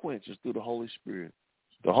your quench is through the Holy Spirit.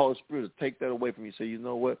 The Holy Spirit will take that away from you and say, you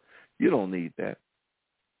know what? You don't need that.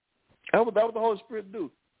 That's what the Holy Spirit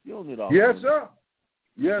do. You don't need all Yes, that. sir.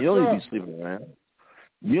 Yes, you don't sir. need to be sleeping around.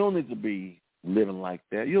 You don't need to be living like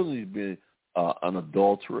that. You don't need to be an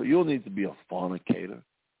adulterer. You don't need to be a fornicator.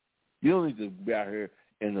 You don't need to be out here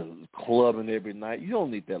in the clubbing every night. You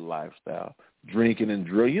don't need that lifestyle, drinking and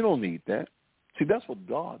drugging. You don't need that. See, that's what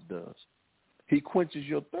God does. He quenches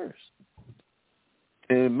your thirst.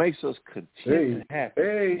 And it makes us content and happy.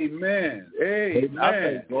 Amen. Amen. I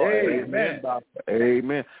thank God. Amen.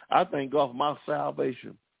 Amen. I thank God for my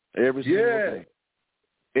salvation every single day.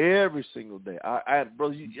 Every single day.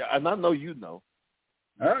 Brother, and I know you know.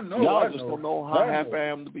 I know. Y'all just don't know how happy I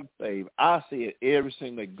am to be saved. I see it every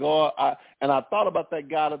single day. God, I thought about that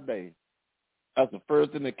guy today. That's the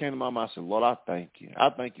first thing that came to my mind. I said, Lord, I thank you. I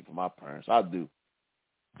thank you for my parents. I do.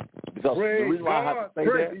 Because the reason why I have to say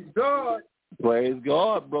that, praise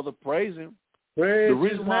God, brother, praise him. The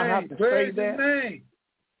reason why I have to say that,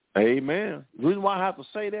 amen. The reason why I have to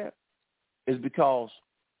say that is because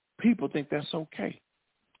people think that's okay.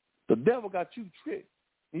 The devil got you tricked,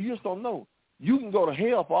 and you just don't know. You can go to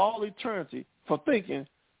hell for all eternity for thinking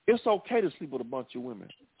it's okay to sleep with a bunch of women.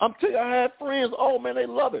 I'm telling you, I had friends, oh man, they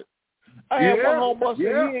love it. I had one homeboy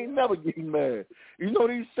say he ain't never getting married. You know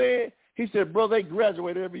what he said? He said, bro, they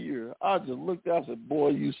graduate every year. I just looked at him and said, boy,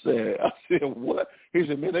 you sad. I said, what? He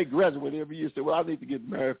said, man, they graduate every year. I said, well, I need to get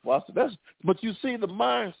married for. I said, but you see the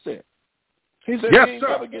mindset. He said, he ain't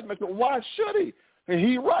never getting married. Why should he? And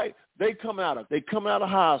he right. They come out of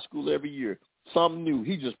high school every year. Something new.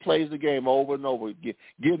 He just plays the game over and over again.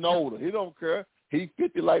 Getting older. He don't care. He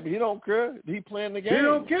 50 like me. He don't care. He playing the game. He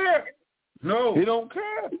don't care. No. He don't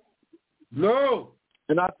care. No.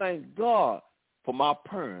 And I thank God for my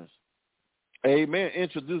parents. Amen.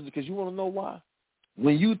 Introduce it, because you want to know why?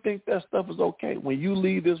 When you think that stuff is okay, when you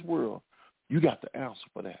leave this world, you got the answer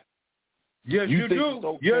for that. Yes, you do. It's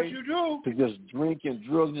okay yes, you do. To just drink and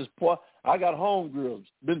drug and just pour. I got homegirls,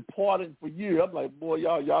 been partying for years. I'm like, boy,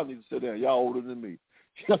 y'all need to sit down. Y'all older than me.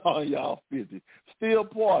 Y'all 50. Still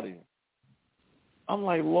partying. I'm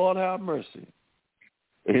like, Lord have mercy.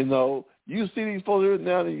 You know, you see these folks here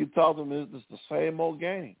now and you talk to them, it's the same old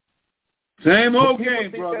game. Same old game,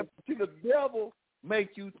 brother. See, the devil make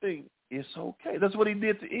you think it's okay. That's what he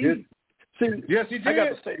did to Eve. See, yes, he did. I got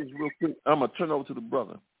to say this real quick. I'm going to turn over to the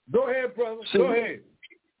brother. Go ahead, brother. See, go ahead.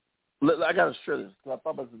 I got to share this, because I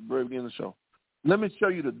thought about this at the very beginning of the show. Let me show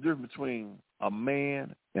you the difference between a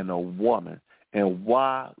man and a woman and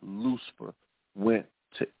why Lucifer went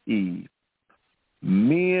to Eve.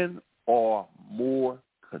 Men are more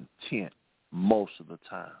content most of the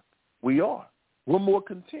time. We are. We're more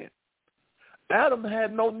content. Adam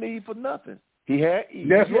had no need for nothing. He had Eve.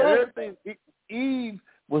 That's he had right. everything. Eve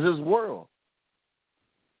was his world.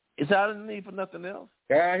 It's out of need for nothing else.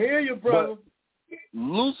 I hear you, brother. But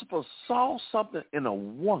Lucifer saw something in a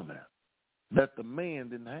woman that the man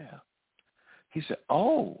didn't have. He said,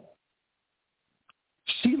 oh,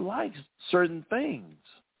 she likes certain things.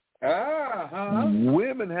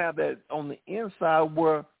 Women have that on the inside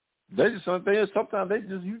where they just sometimes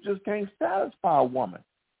you just can't satisfy a woman.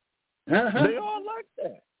 They are like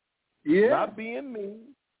that. Yeah. Not being mean,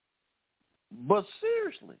 but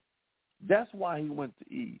seriously, that's why he went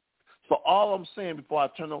to Eve. So all I'm saying before I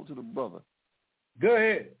turn over to the brother, go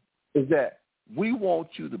ahead, is that we want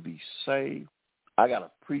you to be saved. I got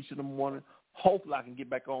to preach in the morning Hopefully I can get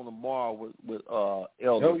back on tomorrow with Elder.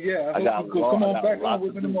 Oh, yeah. I hope you could come on back on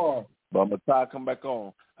with me tomorrow. But I'm going to try to come back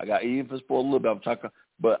on. I got even for a little bit. I'm trying to,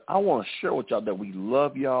 but I want to share with y'all that we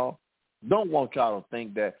love y'all. Don't want y'all to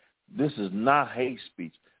think that this is not hate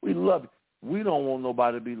speech. We love you. We don't want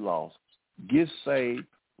nobody to be lost. Get saved.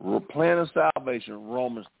 Plan of salvation,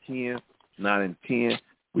 Romans 10, 9 and 10.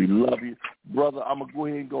 We love you. Brother, I'm going to go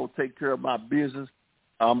ahead and go take care of my business.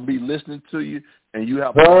 I'm going to be listening to you, and you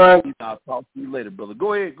have all right. I'll talk to you later, brother.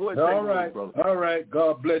 Go ahead. All right, brother. All right.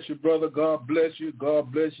 God bless you, brother. God bless you.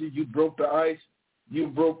 God bless you. You broke the ice. You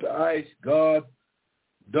broke the ice. God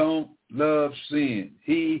don't love sin.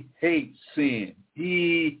 He hates sin.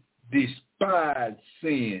 He despises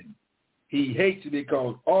sin. He hates it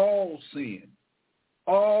because all sin,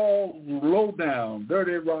 all low down,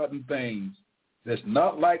 dirty, rotten things that's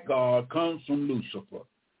not like God comes from Lucifer.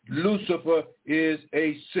 Lucifer is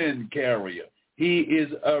a sin carrier. He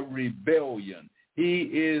is a rebellion. He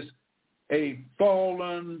is a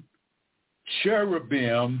fallen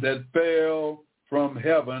cherubim that fell from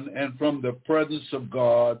heaven and from the presence of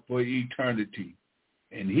God for eternity.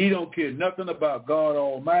 And he don't care nothing about God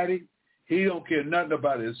Almighty. He don't care nothing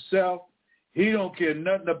about himself. He don't care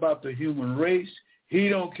nothing about the human race. He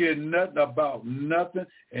don't care nothing about nothing.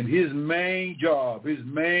 And his main job, his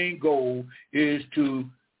main goal is to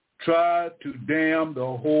try to damn the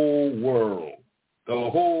whole world, the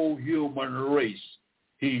whole human race.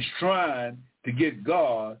 He's trying to get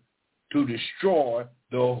God to destroy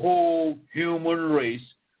the whole human race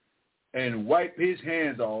and wipe his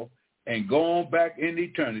hands off and go on back in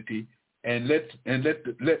eternity and let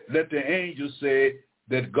the angels say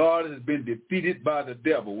that God has been defeated by the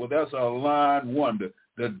devil. Well, that's a lying wonder.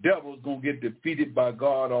 The devil's going to get defeated by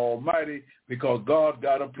God Almighty because God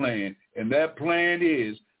got a plan. And that plan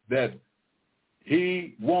is that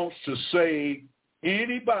he wants to save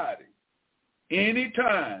anybody,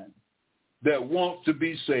 anytime that wants to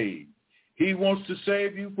be saved. He wants to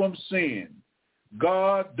save you from sin.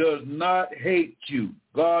 God does not hate you.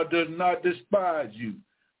 God does not despise you.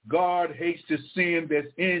 God hates the sin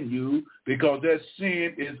that's in you because that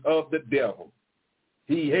sin is of the devil.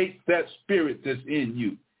 He hates that spirit that's in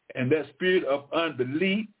you. And that spirit of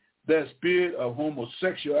unbelief, that spirit of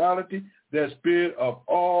homosexuality, that spirit of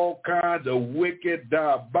all kinds of wicked,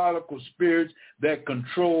 diabolical spirits that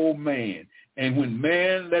control man. And when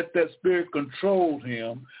man let that spirit control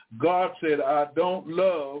him, God said, I don't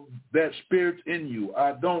love that spirit in you.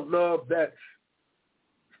 I don't love that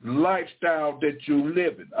lifestyle that you're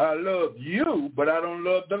living. I love you, but I don't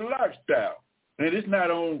love the lifestyle. And it's not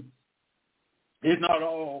all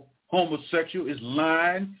homosexual. It's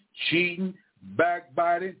lying, cheating,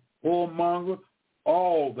 backbiting, whoremonger,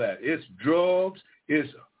 all that. It's drugs,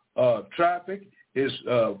 it's traffic, it's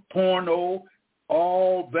porno,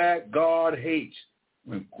 all that God hates.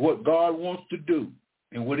 What God wants to do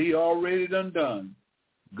and what he already done,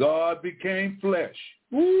 God became flesh.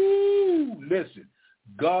 Woo! Listen,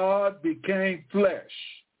 God became flesh.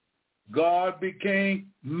 God became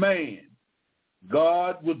man.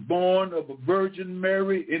 God was born of a Virgin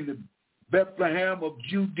Mary in the Bethlehem of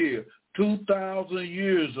Judea 2,000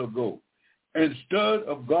 years ago. Instead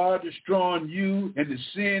of God destroying you and the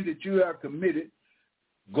sin that you have committed,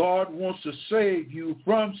 God wants to save you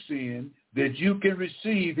from sin, that you can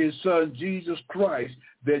receive his son, Jesus Christ,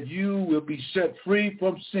 that you will be set free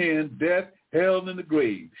from sin, death, hell, and the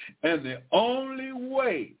grave. And the only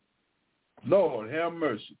way, Lord have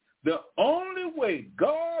mercy, the only way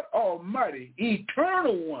God Almighty,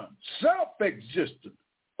 eternal one, self-existent,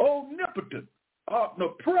 omnipotent,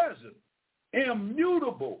 omnipresent,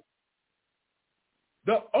 immutable,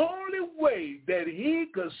 the only way that he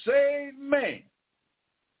could save man,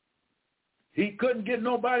 he couldn't get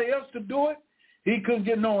nobody else to do it. He couldn't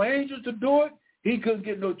get no angels to do it. He couldn't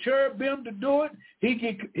get no cherubim to do it.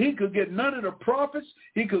 He could get none of the prophets.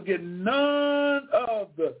 He could get none of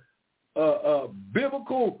the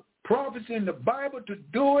biblical prophets in the Bible to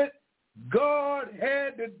do it. God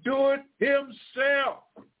had to do it himself.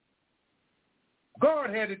 God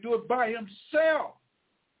had to do it by himself.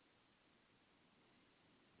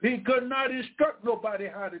 He could not instruct nobody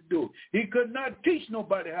how to do it. He could not teach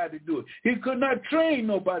nobody how to do it. He could not train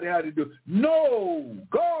nobody how to do it. No,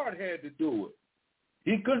 God had to do it.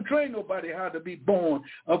 He couldn't train nobody how to be born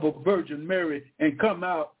of a Virgin Mary and come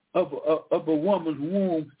out of a woman's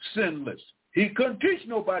womb sinless. He couldn't teach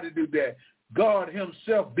nobody to do that. God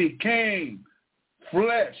himself became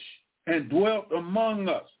flesh and dwelt among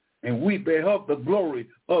us. And we beheld the glory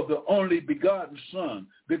of the only begotten Son,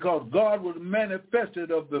 because God was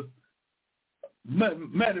manifested in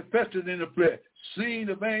the flesh, seen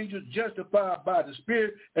of angels, justified by the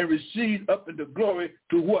Spirit, and received up into glory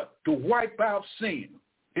to what? To wipe out sin.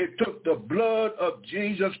 It took the blood of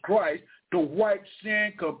Jesus Christ to wipe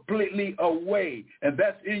sin completely away. And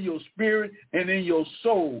that's in your spirit and in your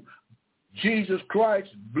soul. Jesus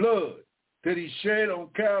Christ's blood that he shed on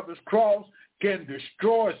Calvary's cross can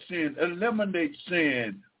destroy sin, eliminate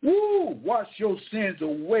sin. Wash your sins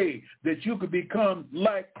away that you could become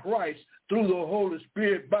like Christ through the Holy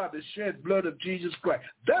Spirit by the shed blood of Jesus Christ.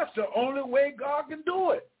 That's the only way God can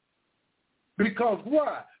do it. Because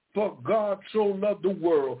why? For God so loved the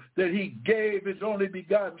world that he gave his only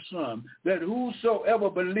begotten Son, that whosoever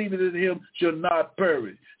believeth in him shall not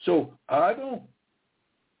perish. So I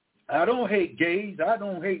don't hate gays. I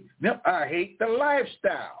don't hate them. I hate the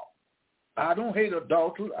lifestyle. I don't hate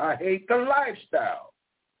adulterers. I hate the lifestyle.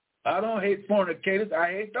 I don't hate fornicators.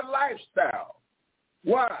 I hate the lifestyle.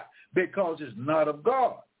 Why? Because it's not of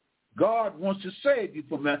God. God wants to save you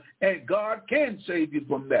from that, and God can save you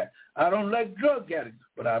from that. I don't like drug addicts,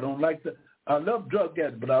 but I love drug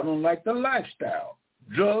addicts, but I don't like the lifestyle.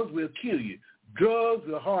 Drugs will kill you. Drugs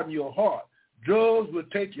will harden your heart. Drugs will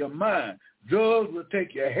take your mind. Drugs will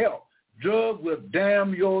take your health. Drugs will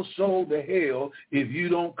damn your soul to hell if you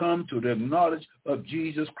don't come to the knowledge of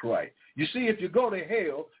Jesus Christ. You see, if you go to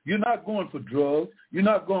hell, you're not going for drugs. You're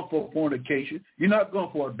not going for fornication. You're not going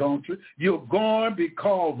for adultery. You're going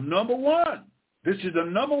because, number one, this is the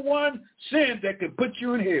number one sin that can put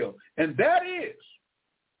you in hell. And that is,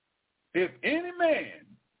 if any man,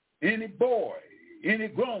 any boy, any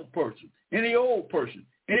grown person, any old person,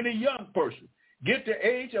 any young person get to the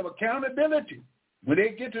age of accountability, when they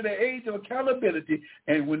get to the age of accountability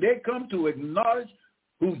and when they come to acknowledge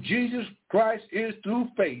who Jesus Christ is through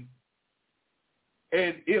faith,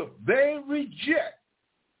 and if they reject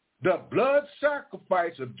the blood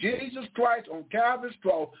sacrifice of Jesus Christ on Calvary's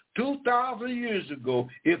cross 2,000 years ago,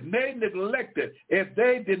 if they neglect it, if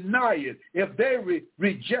they deny it, if they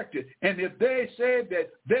reject it, and if they say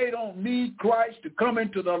that they don't need Christ to come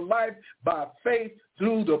into their life by faith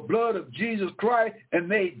through the blood of Jesus Christ, and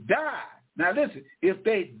they die. Now listen, if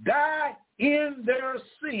they die in their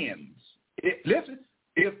sins,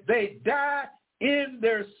 if they die in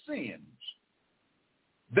their sins,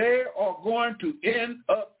 they are going to end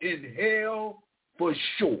up in hell for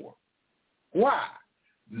sure. Why?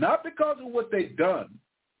 Not because of what they've done,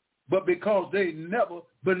 but because they never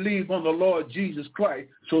believed on the Lord Jesus Christ,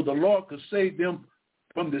 so the Lord could save them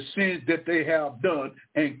from the sins that they have done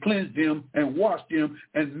and cleanse them and wash them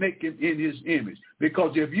and make them in his image.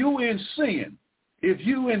 Because if you in sin, if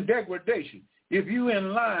you in degradation, if you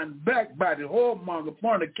in lying, backbiting, whoremonger,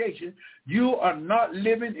 fornication, you are not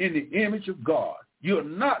living in the image of God. You're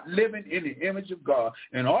not living in the image of God.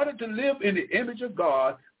 In order to live in the image of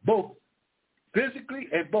God, both physically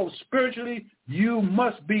and both spiritually, you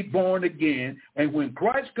must be born again. And when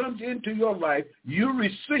Christ comes into your life, you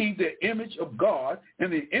receive the image of God.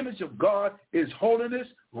 And the image of God is holiness,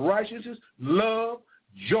 righteousness, love,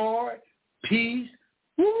 joy, peace,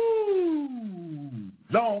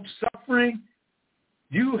 long-suffering.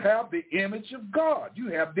 You have the image of God.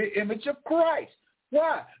 You have the image of Christ.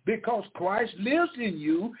 Why? Because Christ lives in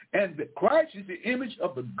you, and Christ is the image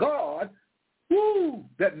of the God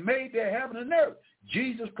that made the heaven and earth.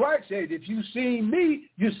 Jesus Christ said, if you've seen me,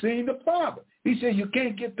 you've seen the Father. He said, you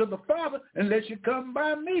can't get to the Father unless you come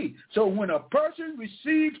by me. So when a person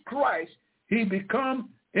receives Christ, he becomes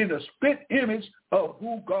in the split image of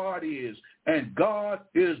who God is. And God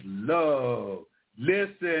is love.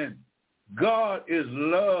 Listen, God is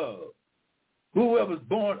love. Whoever is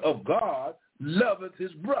born of God loveth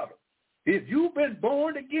his brother. If you've been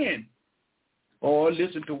born again, or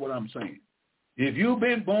listen to what I'm saying. If you've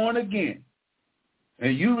been born again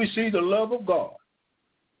and you receive the love of God,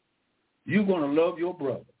 you're going to love your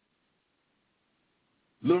brother.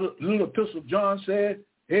 Little Epistle John said,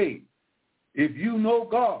 hey, if you know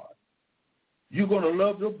God, you're going to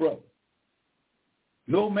love your brother.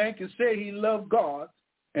 No man can say he loved God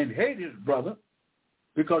and hate his brother,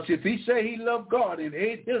 because if he say he loved God and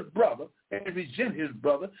hate his brother and resent his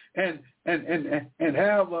brother and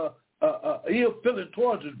have a ill feeling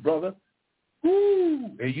towards his brother,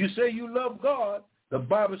 and you say you love God, the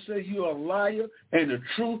Bible says you're a liar and the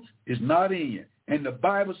truth is not in you. And the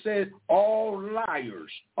Bible says all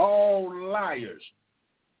liars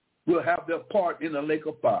will have their part in the lake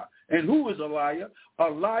of fire. And who is a liar? A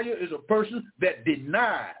liar is a person that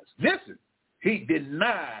denies. Listen, he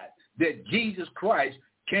denied that Jesus Christ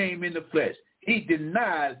came in the flesh. He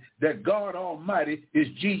denied that God Almighty is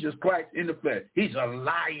Jesus Christ in the flesh. He's a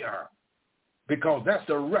liar, because that's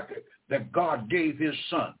the record that God gave his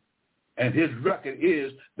Son. And his record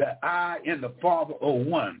is that I and the Father are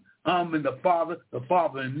one. I'm in the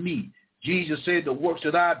Father in me. Jesus said the works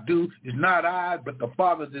that I do is not I, but the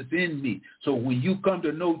Father that's in me. So when you come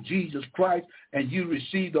to know Jesus Christ and you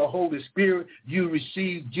receive the Holy Spirit, you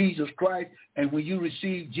receive Jesus Christ. And when you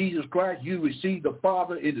receive Jesus Christ, you receive the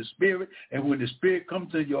Father in the Spirit. And when the Spirit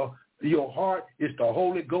comes in your heart, it's the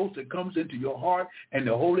Holy Ghost that comes into your heart, and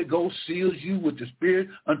the Holy Ghost seals you with the Spirit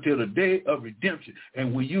until the day of redemption.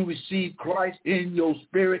 And when you receive Christ in your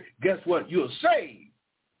spirit, guess what? You're saved.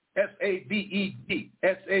 S-A-V-E-D.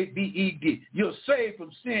 S-A-V-E-D. You're saved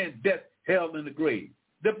from sin, death, hell, and the grave.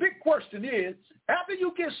 The big question is, after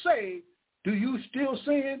you get saved, do you still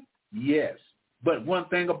sin? Yes. But one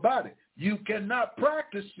thing about it, you cannot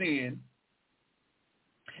practice sin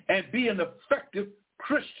and be an effective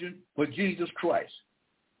Christian for Jesus Christ.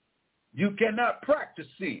 You cannot practice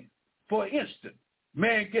sin. For instance,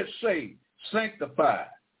 man gets saved, sanctified,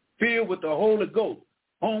 filled with the Holy Ghost,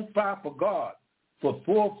 on fire for God for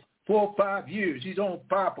four or 5 years. He's on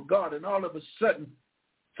fire for God, and all of a sudden,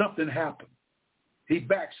 something happened. He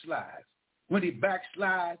backslides. When he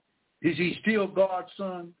backslides, is he still God's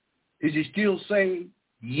son? Is he still saved?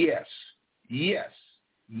 Yes, yes,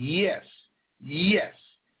 yes, yes,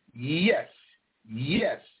 yes,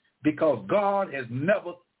 yes, because God has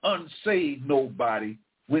never unsaved nobody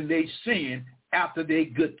when they sin after they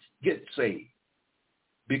get saved.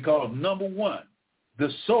 Because number one,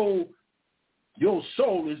 your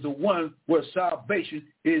soul is the one where salvation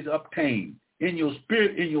is obtained. In your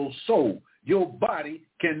spirit, in your soul, your body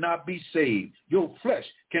cannot be saved. Your flesh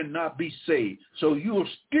cannot be saved. So you'll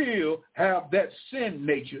still have that sin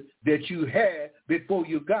nature that you had before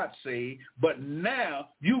you got saved, but now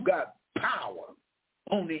you got power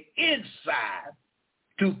on the inside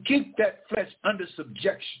to keep that flesh under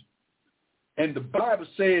subjection. And the Bible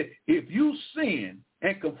said, if you sin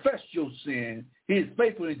and confess your sin, he is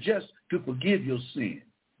faithful and just to forgive your sin.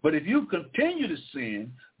 But if you continue to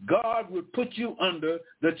sin, God will put you under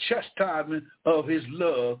the chastisement of his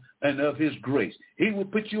love and of his grace. He will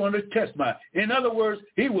put you under chastisement. In other words,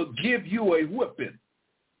 he will give you a whipping.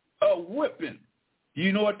 A whipping.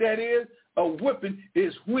 You know what that is? A whipping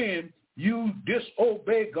is when you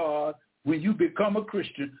disobey God. When you become a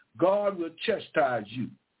Christian, God will chastise you.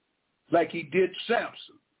 Like he did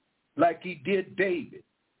Samson, like he did David,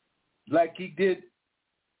 like he did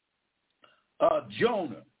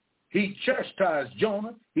Jonah. He chastised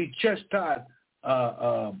Jonah. He chastised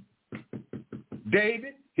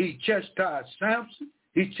David. He chastised Samson.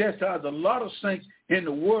 He chastised a lot of saints in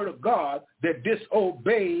the word of God that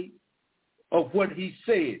disobeyed of what he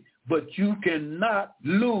said. But you cannot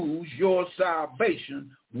lose your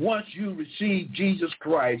salvation once you receive Jesus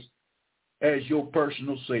Christ as your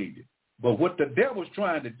personal Savior. But what the devil's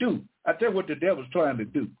trying to do, I tell you what the devil's trying to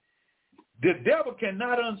do. The devil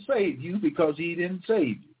cannot unsave you because he didn't save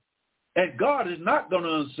you. And God is not going to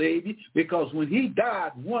unsave you because when he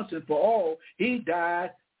died once and for all, he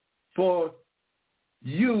died for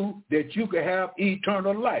you that you could have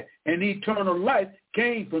eternal life. And eternal life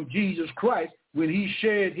came from Jesus Christ when he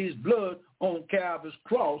shed his blood on Calvary's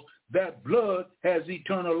cross. That blood has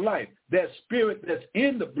eternal life. That spirit that's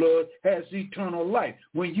in the blood has eternal life.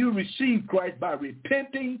 When you receive Christ by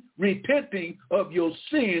repenting of your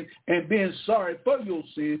sin and being sorry for your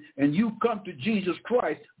sin, and you come to Jesus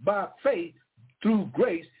Christ by faith through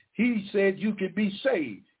grace, he said you can be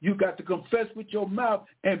saved. You got to confess with your mouth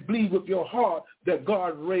and believe with your heart that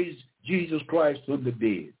God raised Jesus Christ from the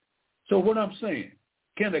dead. So what I'm saying,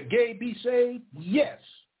 can a gay be saved? Yes.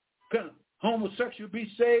 Can a homosexual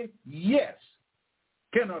be saved? Yes.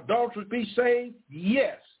 Can an adulterer be saved?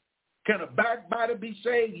 Yes. Can a backbiter be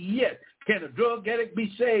saved? Yes. Can a drug addict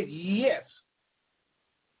be saved? Yes.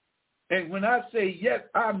 And when I say yes,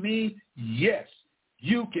 I mean yes.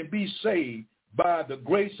 You can be saved by the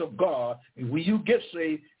grace of God. And when you get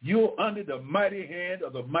saved, you're under the mighty hand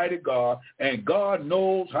of the mighty God, and God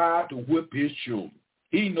knows how to whip his children.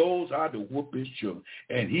 He knows how to whoop his children.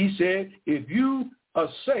 And he said, if you are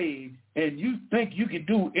saved and you think you can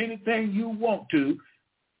do anything you want to,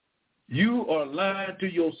 you are lying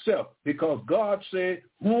to yourself, because God said,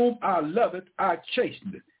 whom I loveth, I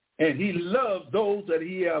chasten it. And he loves those that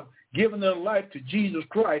he have given their life to Jesus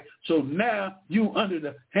Christ. So now you under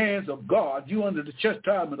the hands of God, you under the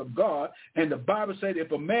chastisement of God. And the Bible said,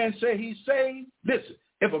 if a man say he's saved, listen,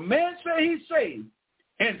 if a man say he's saved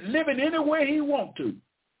and living any way he want to,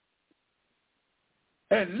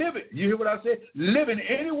 and living, you hear what I said? Living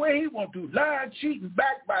any way he want to, lying, cheating,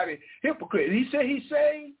 backbiting, hypocrite. And he said he's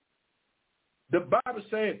saved. The Bible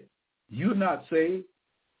said, you're not saved.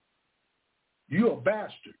 You're a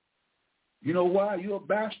bastard. You know why you're a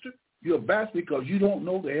bastard? You're a bastard because you don't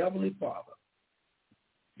know the Heavenly Father.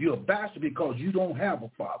 You're a bastard because you don't have a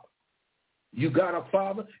father. You got a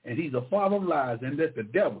father, and he's a father of lies, and that's the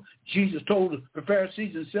devil. Jesus told the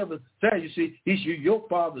Pharisees and Sadducees, he said, your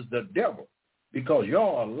father's the devil because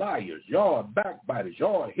y'all are liars, y'all are backbiters,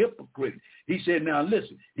 y'all are hypocrites. He said, now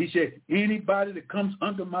listen, he said, anybody that comes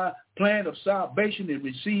under my plan of salvation and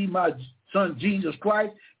receive my son Jesus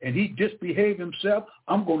Christ, and he disbehave himself,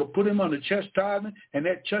 I'm going to put him under chastisement, and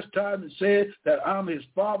that chastisement says that I'm his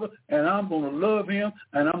father, and I'm going to love him,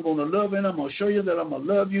 and I'm going to love him. I'm going to show you that I'm going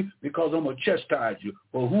to love you because I'm going to chastise you.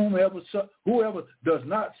 For whoever does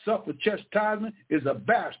not suffer chastisement is a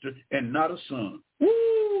bastard and not a son.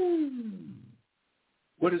 Woo!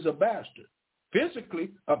 What is a bastard?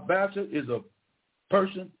 Physically, a bastard is a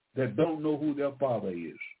person that don't know who their father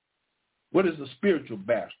is. What is a spiritual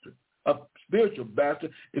bastard? A spiritual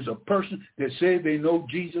bastard is a person that says they know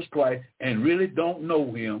Jesus Christ and really don't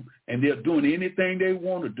know him, and they're doing anything they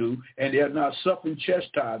want to do, and they're not suffering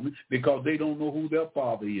chastisement because they don't know who their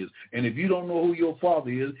father is. And if you don't know who your father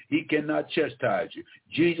is, he cannot chastise you.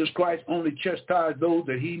 Jesus Christ only chastises those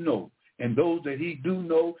that he knows. And those that he do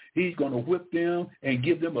know, he's going to whip them and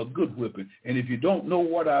give them a good whipping. And if you don't know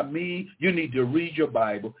what I mean, you need to read your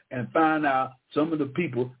Bible and find out some of the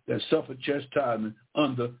people that suffer chastisement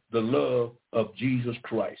under the love of Jesus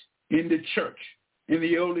Christ. In the church, in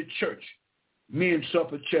the early church, men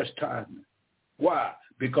suffered chastisement. Why?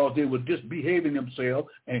 Because they were misbehaving themselves,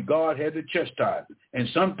 and God had to chastise them. And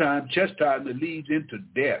sometimes chastisement leads into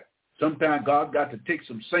death. Sometimes God got to take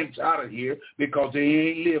some saints out of here because they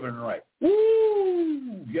ain't living right.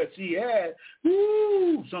 Woo! Yes, he had.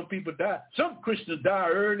 Woo! Some people die. Some Christians die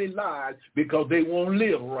early lives because they won't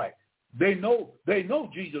live right. They know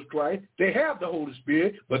Jesus Christ. They have the Holy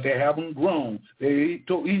Spirit, but they haven't grown. They're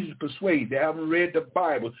too easy to persuade. They haven't read the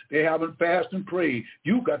Bible. They haven't fasted and prayed.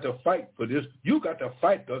 You got to fight for this. You got to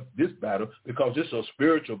fight this battle because it's a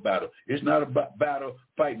spiritual battle. It's not a battle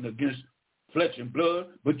fighting against flesh and blood,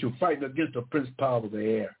 but you're fighting against the principality of the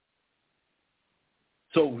air.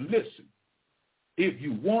 So listen, if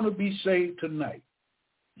you want to be saved tonight,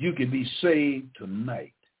 you can be saved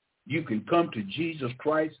tonight. You can come to Jesus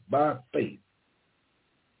Christ by faith.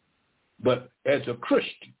 But as a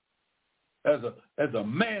Christian, as a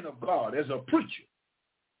man of God, as a preacher,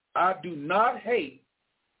 I do not hate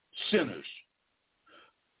sinners,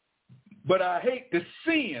 but I hate the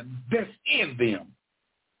sin that's in them.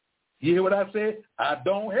 You hear what I said? I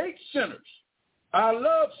don't hate sinners. I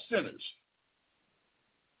love sinners.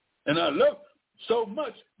 And I love so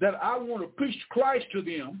much that I want to preach Christ to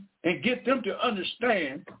them and get them to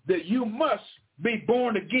understand that you must be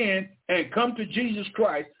born again and come to Jesus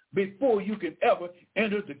Christ before you can ever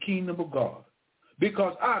enter the kingdom of God.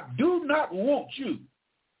 Because I do not want you.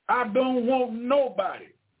 I don't want nobody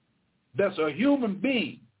that's a human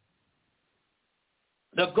being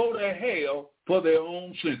to go to hell for their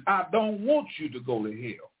own sins. I don't want you to go to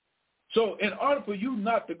hell. So in order for you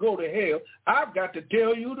not to go to hell, I've got to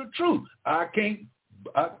tell you the truth. I can't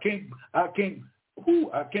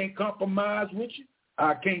compromise with you.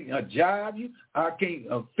 I can't jive you. I can't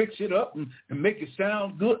fix it up and make it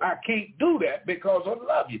sound good. I can't do that because I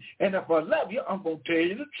love you. And if I love you, I'm going to tell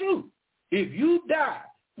you the truth. If you die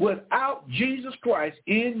without Jesus Christ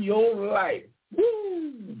in your life,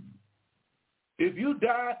 woo, if you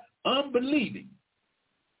die unbelieving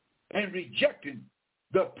and rejecting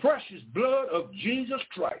the precious blood of Jesus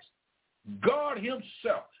Christ, God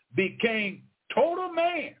himself became total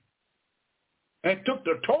man and took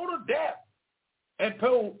the total death and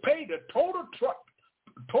paid the total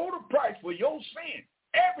price for your sin.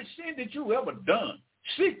 Every sin that you ever done,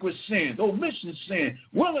 secret sins, omission sin,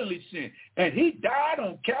 willingly sin. And he died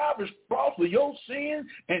on Calvary's cross for your sins,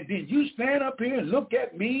 and then you stand up here and look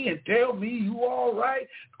at me and tell me you all right.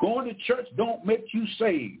 Going to church don't make you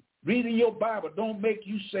saved. Reading your Bible don't make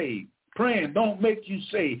you saved. Praying don't make you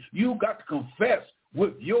saved. You got to confess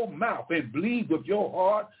with your mouth and believe with your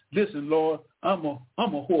heart. Listen, Lord, I'm a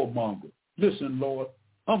whoremonger. Listen, Lord,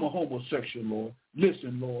 I'm a homosexual, Lord.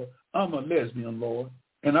 Listen, Lord, I'm a lesbian, Lord,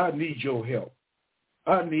 and I need your help.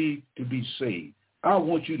 I need to be saved. I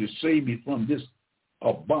want you to save me from this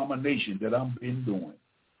abomination that I've been doing.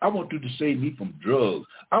 I want you to save me from drugs.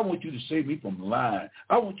 I want you to save me from lying.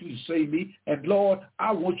 I want you to save me. And, Lord,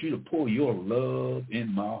 I want you to pour your love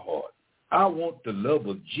in my heart. I want the love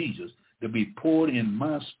of Jesus to be poured in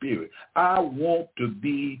my spirit. I want to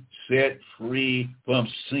be set free from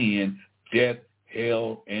sin, death,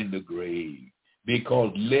 hell, and the grave.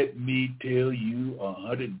 Because let me tell you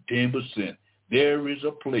 110%, there is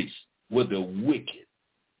a place where the wicked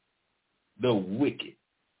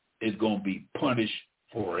is going to be punished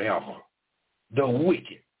forever. The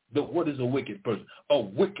wicked. What is a wicked person? A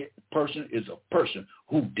wicked person is a person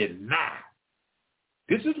who denies.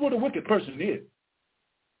 This is what a wicked person is.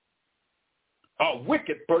 A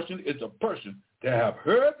wicked person is a person that have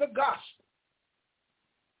heard the gospel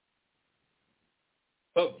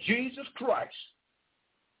of Jesus Christ.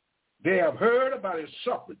 They have heard about his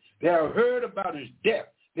suffering. They have heard about his death.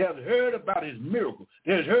 They have heard about his miracle.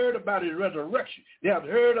 They have heard about his resurrection. They have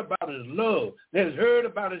heard about his love. They have heard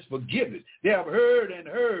about his forgiveness. They have heard and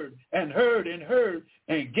heard and heard and heard.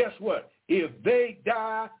 And guess what? If they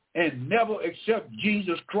die and never accept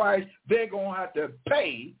Jesus Christ, they're going to have to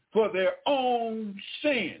pay for their own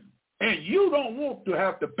sin. And you don't want to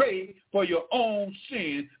have to pay for your own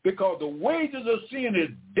sin, because the wages of sin is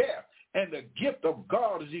death. And the gift of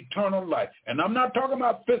God is eternal life. And I'm not talking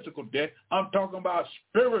about physical death. I'm talking about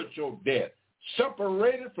spiritual death.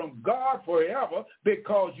 Separated from God forever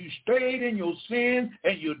because you stayed in your sin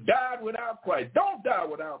and you died without Christ. Don't die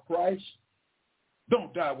without Christ.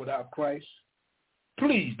 Don't die without Christ.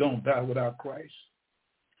 Please don't die without Christ.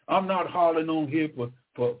 I'm not hollering on here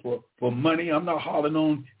for money. I'm not hollering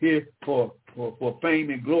on here for fame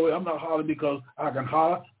and glory. I'm not hollering because I can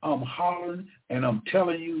holler. I'm hollering and I'm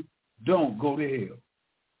telling you, don't go to hell,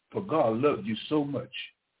 for God loved you so much.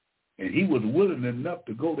 And he was willing enough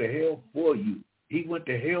to go to hell for you. He went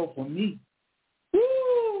to hell for me.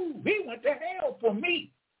 Woo! He went to hell for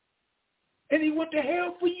me. And he went to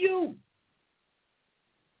hell for you.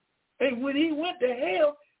 And when he went to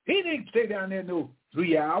hell, he didn't stay down there no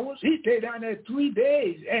 3 hours. He stayed down there 3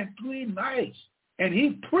 days and 3 nights. And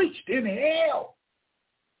he preached in hell.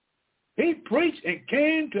 He preached and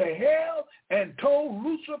came to hell and told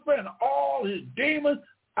Lucifer and all his demons,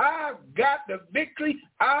 I've got the victory.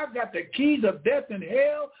 I've got the keys of death and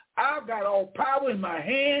hell. I've got all power in my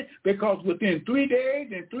hand, because within 3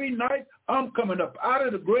 days and 3 nights, I'm coming up out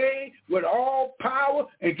of the grave with all power.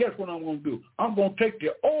 And guess what I'm going to do? I'm going to take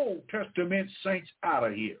the Old Testament saints out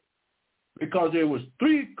of here, because there was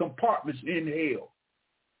 3 compartments in hell.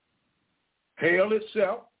 Hell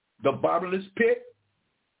itself, the bottomless pit,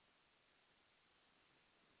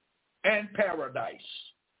 and paradise.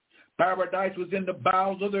 Paradise was in the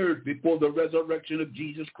bowels of the earth before the resurrection of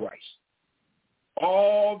Jesus Christ.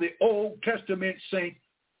 All the Old Testament saints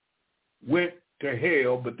went to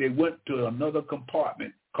hell, but they went to another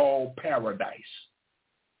compartment called paradise.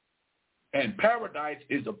 And paradise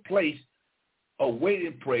is a place, a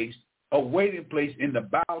waiting place in the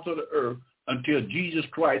bowels of the earth until Jesus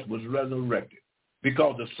Christ was resurrected.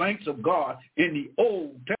 Because the saints of God in the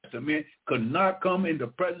Old Testament could not come in the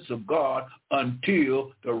presence of God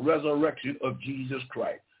until the resurrection of Jesus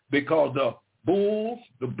Christ. Because the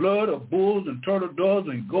blood of bulls and turtle doves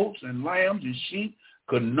and goats and lambs and sheep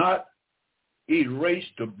could not erase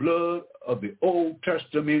the blood of the Old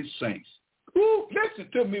Testament saints. Ooh,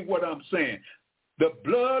 listen to me what I'm saying. The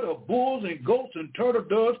blood of bulls and goats and turtle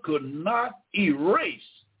doves could not erase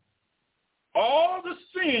all the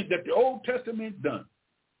sins that the Old Testament done.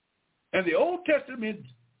 And the Old Testament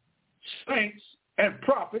saints and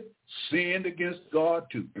prophets sinned against God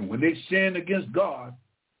too. And when they sinned against God,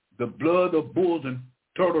 the blood of bulls and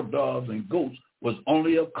turtle doves and goats was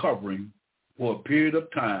only a covering for a period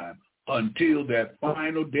of time until that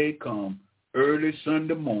final day come, early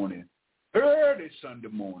Sunday morning,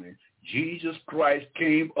 Jesus Christ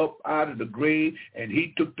came up out of the grave, and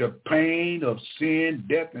he took the pain of sin,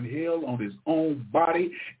 death, and hell on his own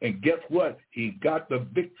body. And guess what? He got the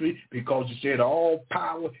victory, because he said, all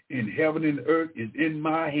power in heaven and earth is in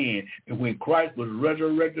my hand. And when Christ was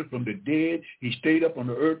resurrected from the dead, he stayed up on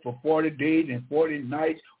the earth for 40 days and 40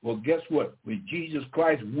 nights. Well, guess what? When Jesus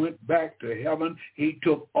Christ went back to heaven, he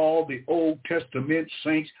took all the Old Testament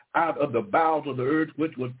saints out of the bowels of the earth,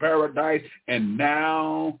 which was paradise. And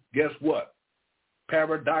now, guess what?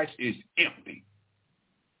 Paradise is empty.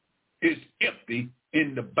 It's empty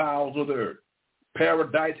in the bowels of the earth.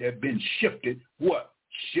 Paradise had been shifted, what?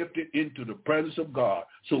 Shifted into the presence of God.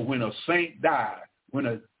 So when a saint dies, when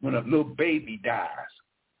a little baby dies,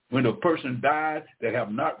 when a person dies that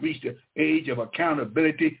have not reached the age of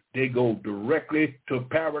accountability, they go directly to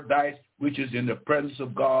paradise, which is in the presence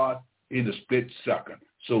of God in a split second.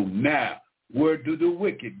 So now, where do the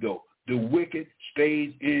wicked go? The wicked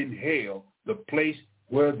stays in hell, the place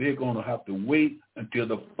where they're going to have to wait until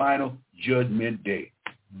the final judgment day.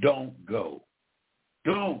 Don't go.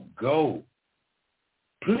 Don't go.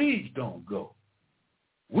 Please don't go.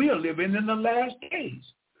 We are living in the last days.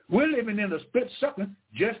 We're living in a split second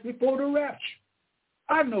just before the rapture.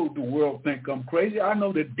 I know the world think I'm crazy. I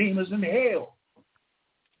know the demons in hell.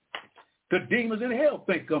 The demons in hell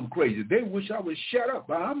think I'm crazy. They wish I would shut up,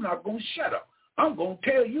 but I'm not going to shut up. I'm going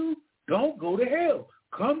to tell you, don't go to hell.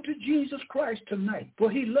 Come to Jesus Christ tonight, for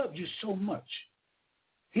he loves you so much.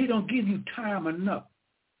 He don't give you time enough.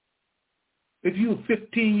 If you're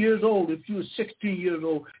 15 years old, if you're 16 years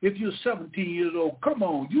old, if you're 17 years old, come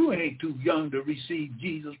on, you ain't too young to receive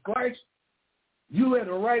Jesus Christ. You at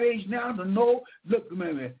the right age now to know, look,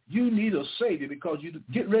 man, you need a Savior because you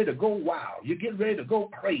get ready to go wild. You get ready to go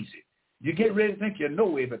crazy. You get ready to think you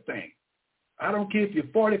know everything. I don't care if you're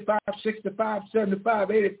 45, 65,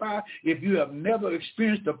 75, 85. If you have never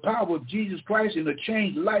experienced the power of Jesus Christ in a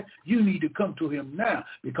changed life, you need to come to him now,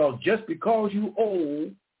 because just because you're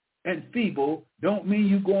old and feeble don't mean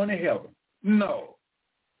you're going to heaven. No,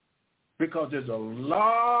 because there's a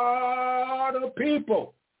lot of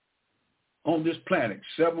people on this planet,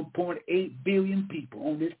 7.8 billion people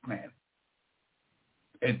on this planet.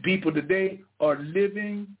 And people today are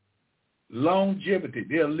living longevity.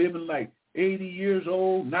 They're living like 80 years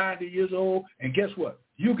old, 90 years old, and guess what?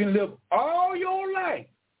 You can live all your life.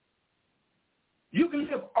 You can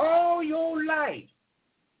live all your life,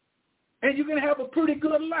 and you can have a pretty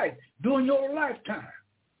good life during your lifetime.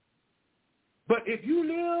 But if you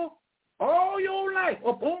live all your life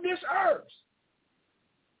upon this earth,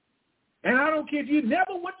 and I don't care if you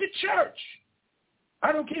never went to church,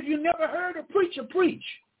 I don't care if you never heard a preacher preach,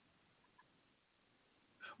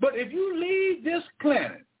 but if you leave this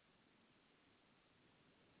planet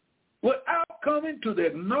without coming to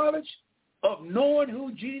the knowledge of knowing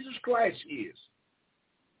who Jesus Christ is,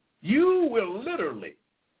 you will literally,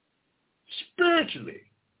 spiritually,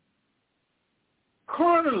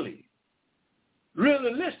 carnally,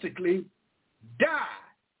 realistically die.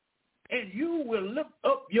 And you will lift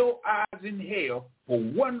up your eyes in hell for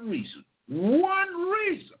one reason. One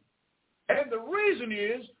reason. And the reason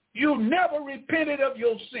is you never repented of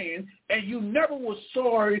your sin, and you never was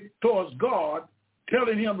sorry towards God,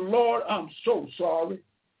 telling him, Lord, I'm so sorry.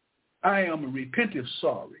 I am repentant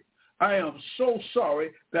sorry. I am so sorry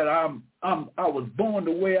that I was born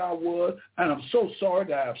the way I was, and I'm so sorry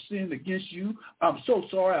that I've sinned against you. I'm so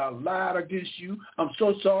sorry I lied against you. I'm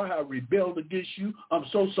so sorry I rebelled against you. I'm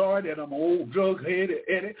so sorry that I'm an old drug-headed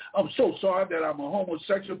addict. I'm so sorry that I'm a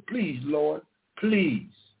homosexual. Please, Lord, please,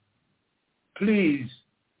 please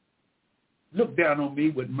look down on me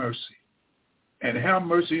with mercy and have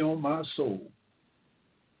mercy on my soul.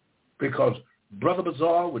 Because Brother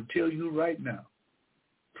Bazaar would tell you right now,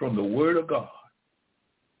 from the word of God,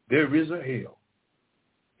 there is a hell,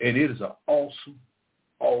 and it is an awesome,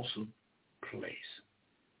 awesome place.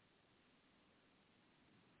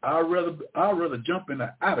 I'd rather jump in an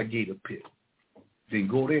alligator pit than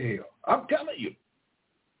go to hell. I'm telling you.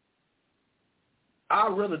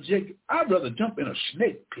 I'd rather jump in a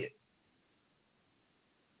snake pit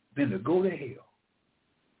than to go to hell.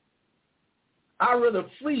 I'd rather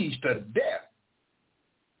freeze to death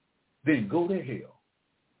than go to hell.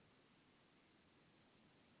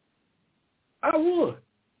 I would.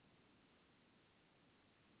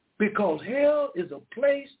 Because hell is a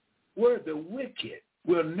place where the wicked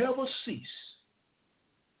will never cease.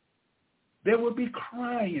 There will be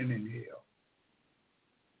crying in hell.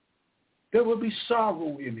 There will be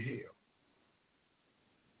sorrow in hell.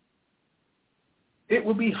 It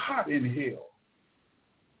will be hot in hell.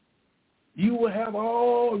 You will have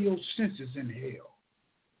all your senses in hell.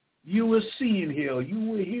 You will see in hell. You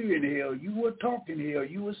will hear in hell. You will talk in hell.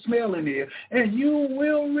 You will smell in hell. And you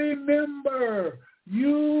will remember.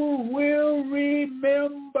 You will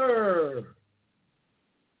remember.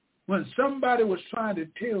 When somebody was trying to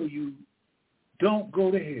tell you, don't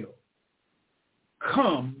go to hell,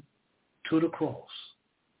 come to the cross.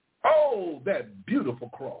 Oh, that beautiful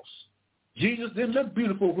cross. Jesus didn't look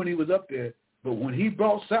beautiful when he was up there, but when he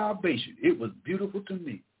brought salvation, it was beautiful to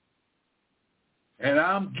me. And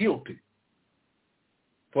I'm guilty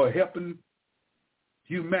for helping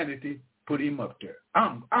humanity put him up there.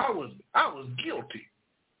 I was guilty.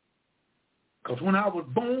 Because when I was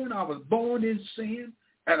born in sin,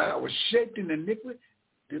 and I was shaped in iniquity,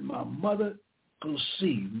 did my mother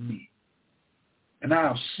conceive me. And I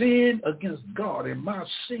have sinned against God, and my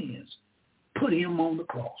sins put him on the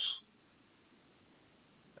cross.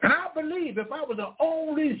 And I believe if I was the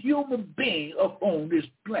only human being upon this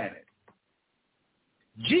planet,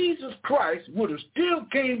 Jesus Christ would have still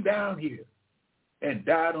came down here and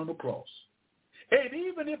died on the cross. And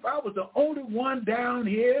even if I was the only one down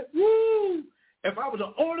here, if I was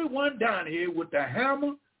the only one down here with the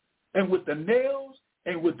hammer and with the nails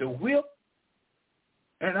and with the whip,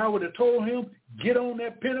 and I would have told him, get on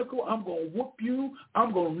that pinnacle, I'm going to whoop you,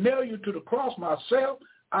 I'm going to nail you to the cross myself,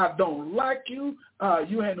 I don't like you,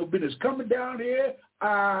 you ain't no business coming down here,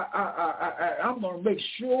 I'm going to make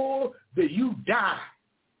sure that you die.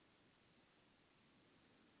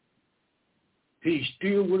 He's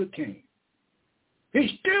still with a king.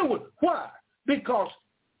 He's still with, why? Because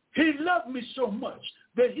he loved me so much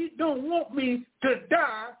that he don't want me to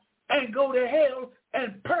die and go to hell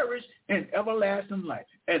and perish in everlasting life.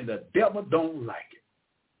 And the devil don't like it.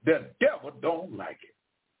 The devil don't like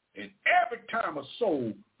it. And every time a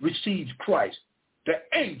soul receives Christ, the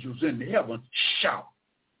angels in heaven shout.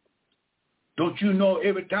 Don't you know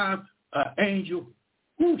every time an angel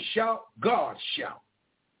who shout, God shout?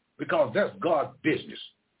 Because that's God's business.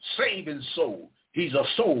 Saving soul. He's a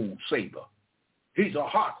soul saver. He's a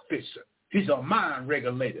heart fixer. He's a mind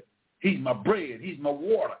regulator. He's my bread. He's my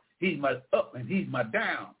water. He's my up and he's my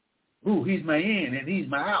down. Ooh, he's my in and he's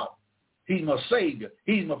my out. He's my savior.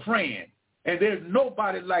 He's my friend. And there's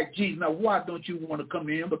nobody like Jesus. Now, why don't you want to come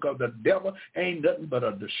in? Because the devil ain't nothing but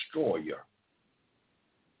a destroyer.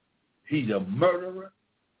 He's a murderer.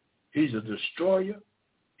 He's a destroyer.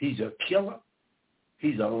 He's a killer.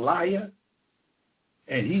 He's a liar.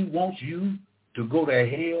 And he wants you to go to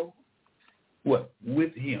hell, what?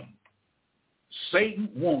 With him. Satan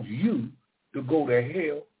wants you to go to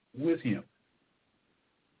hell with him.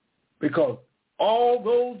 Because all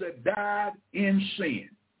those that died in sin,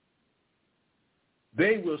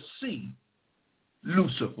 they will see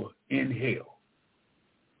Lucifer in hell.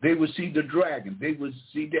 They will see the dragon. They will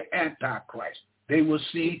see the Antichrist. They will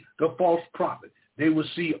see the false prophet. They will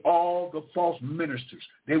see all the false ministers.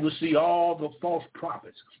 They will see all the false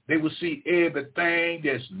prophets. They will see everything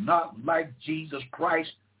that's not like Jesus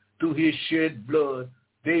Christ through his shed blood.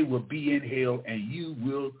 They will be in hell, and you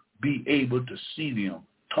will be able to see them,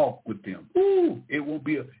 talk with them. Ooh, it won't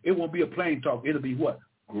be a plain talk. It'll be what?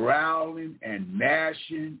 Growling and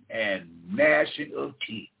gnashing of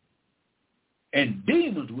teeth. And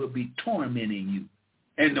demons will be tormenting you,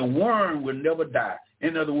 and the worm will never die.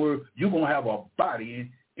 In other words, you're going to have a body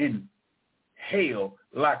in hell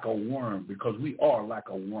like a worm, because we are like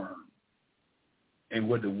a worm. And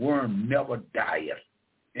where the worm never dieth.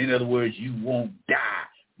 In other words, you won't die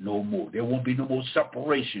no more. There won't be no more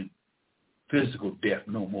separation, physical death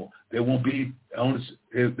no more. There won't be,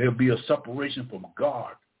 there'll be a separation from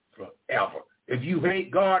God forever. If you hate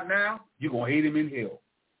God now, you're going to hate him in hell.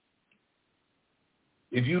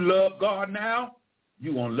 If you love God now,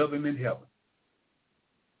 you're going to love him in heaven.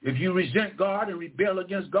 If you resent God and rebel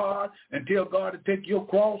against God and tell God to take your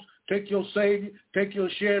cross, take your Savior, take your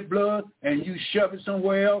shed blood, and you shove it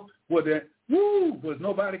somewhere else where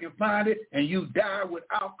nobody can find it, and you die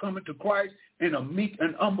without coming to Christ in a meek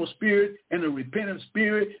and humble spirit and a repentant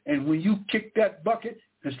spirit, and when you kick that bucket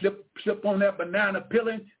and slip on that banana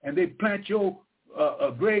peeling and they plant your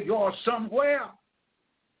graveyard somewhere,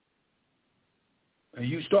 and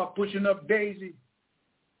you start pushing up daisy,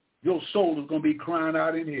 your soul is going to be crying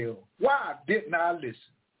out in hell. Why didn't I listen?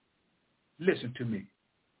 Listen to me.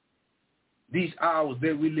 These hours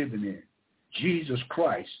that we're living in, Jesus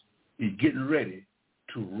Christ is getting ready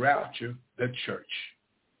to rapture the church.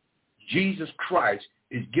 Jesus Christ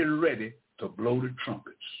is getting ready to blow the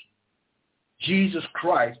trumpets. Jesus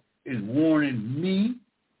Christ is warning me.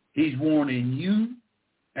 He's warning you.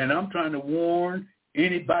 And I'm trying to warn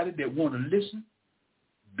anybody that want to listen.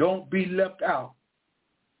 Don't be left out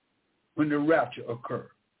when the rapture occurs.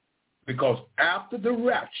 Because after the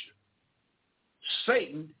rapture,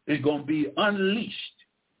 Satan is going to be unleashed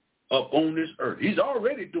up on this earth. He's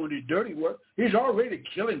already doing his dirty work. He's already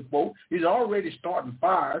killing folks. He's already starting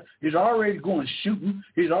fires. He's already going shooting.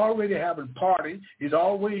 He's already having parties. He's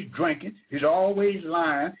always drinking. He's always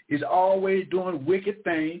lying. He's always doing wicked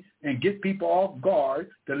things and get people off guard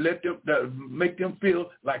to make them feel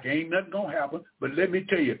like ain't nothing going to happen. But let me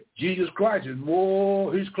tell you, Jesus Christ is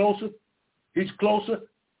he's closer. He's closer.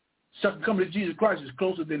 Coming to Jesus Christ is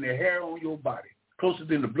closer than the hair on your body, closer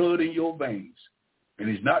than the blood in your veins. And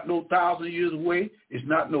it's not no 1,000 years away. It's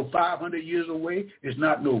not no 500 years away. It's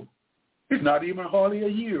not even hardly a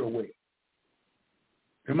year away.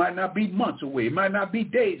 It might not be months away. It might not be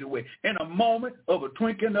days away. In a moment of a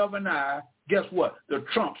twinkling of an eye, guess what? The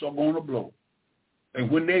trumps are going to blow. And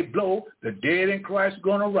when they blow, the dead in Christ are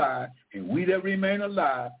going to rise, and we that remain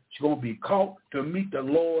alive are going to be caught to meet the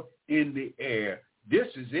Lord in the air. This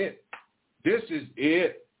is it. This is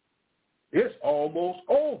it. It's almost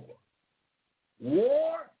over.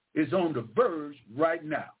 War is on the verge right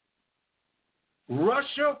now.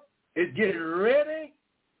 Russia is getting ready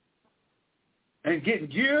and getting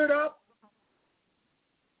geared up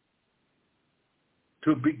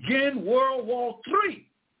to begin World War III.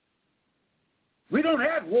 We don't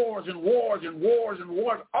have wars and wars and wars and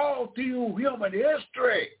wars all through human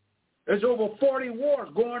history. There's over 40 wars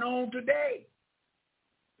going on today.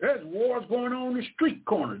 There's wars going on in the street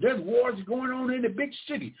corners. There's wars going on in the big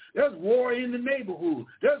city. There's war in the neighborhood.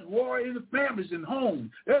 There's war in the families and homes.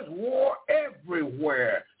 There's war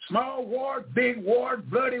everywhere. Small wars, big wars,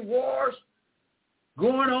 bloody wars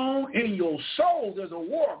going on in your soul. There's a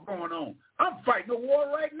war going on. I'm fighting a war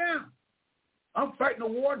right now. I'm fighting a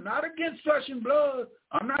war not against flesh and blood.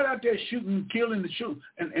 I'm not out there shooting, killing,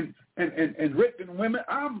 and raping women.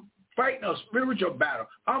 I'm fighting a spiritual battle.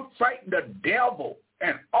 I'm fighting the devil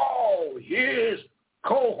and all his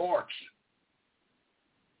cohorts.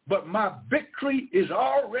 But my victory has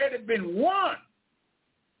already been won.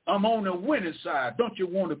 I'm on the winning side. Don't you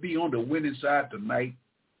want to be on the winning side tonight?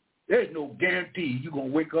 There's no guarantee you're going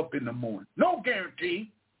to wake up in the morning. No guarantee.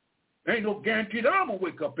 There ain't no guarantee that I'm going to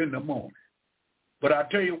wake up in the morning. But I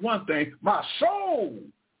tell you one thing, my soul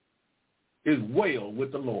is well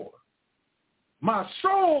with the Lord. My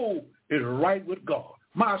soul is right with God.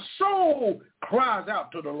 My soul cries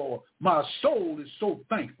out to the Lord. My soul is so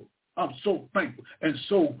thankful. I'm so thankful and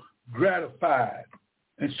so gratified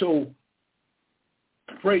and so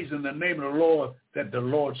praising the name of the Lord that the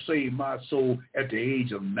Lord saved my soul at the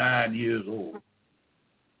age of 9 years old.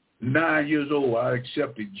 9 years old, I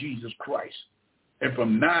accepted Jesus Christ. And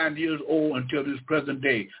from 9 years old until this present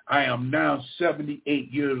day, I am now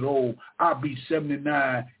 78 years old. I'll be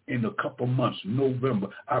 79 in a couple months, November.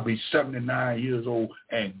 I'll be 79 years old,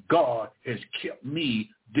 and God has kept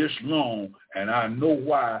me this long, and I know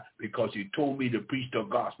why, because he told me to preach the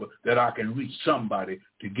gospel that I can reach somebody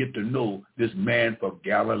to get to know this man from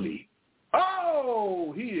Galilee.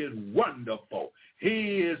 Oh, he is wonderful.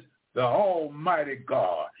 He is the Almighty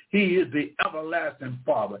God. He is the everlasting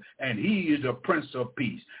Father, and he is the Prince of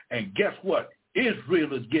Peace. And guess what?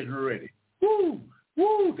 Israel is getting ready. Woo,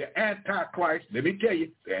 the Antichrist. Let me tell you,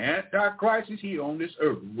 the Antichrist is here on this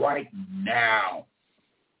earth right now.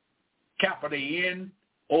 Capital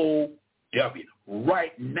N-O-W.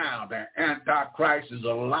 Right now, the Antichrist is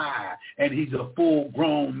alive, and he's a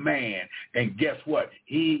full-grown man. And guess what?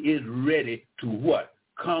 He is ready to what?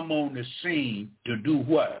 Come on the scene to do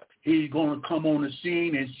what? He's going to come on the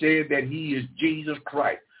scene and say that he is Jesus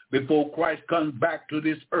Christ. Before Christ comes back to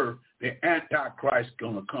this earth, the Antichrist is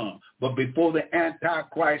going to come. But before the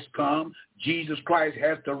Antichrist comes, Jesus Christ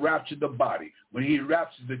has to rapture the body. When he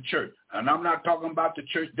raptures the church, and I'm not talking about the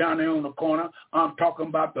church down there on the corner. I'm talking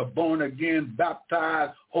about the born-again,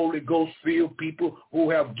 baptized, Holy Ghost-filled people who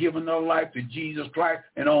have given their life to Jesus Christ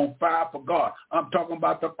and on fire for God. I'm talking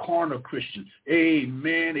about the carnal Christian.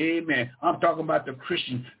 Amen, amen. I'm talking about the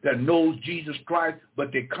Christian that knows Jesus Christ,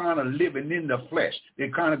 but they're kind of living in the flesh.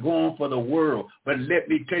 They're kind of going for the world. But let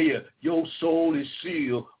me tell you, your soul is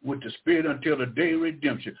sealed with the Spirit until the day of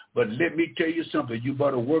redemption. But let me tell you something. You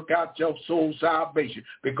better work out your soul salvation,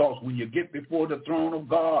 because when you get before the throne of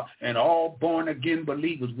God, and all born-again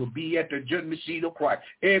believers will be at the judgment seat of Christ,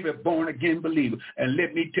 every born-again believer. And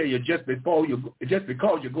let me tell you, just because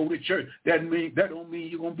you go to church, that don't mean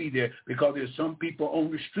you're going to be there, because there's some people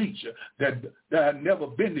on the streets that have never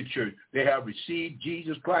been to church. They have received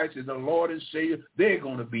Jesus Christ as the Lord and Savior. They're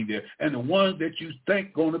going to be there. And the ones that you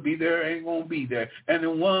think going to be there ain't going to be there. And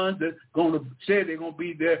the ones that going to say they're going to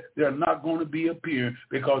be there, they're not going to be appearing,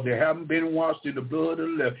 because they haven't been washed in the blood of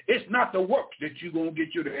the Lamb. It's not the works that you're going to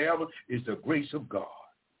get you to heaven. It's the grace of God.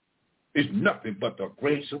 It's nothing but the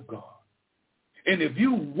grace of God. And if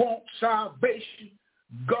you want salvation,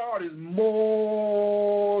 God is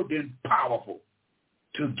more than powerful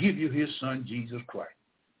to give you his son, Jesus Christ.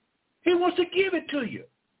 He wants to give it to you.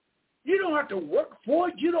 You don't have to work for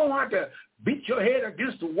it. You don't have to beat your head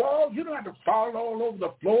against the wall. You don't have to fall all over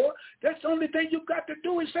the floor. That's the only thing you've got to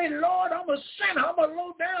do is say, Lord, I'm a sinner. I'm a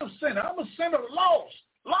low-down sinner. I'm a sinner lost.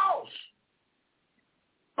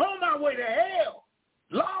 On my way to hell,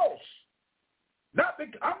 lost.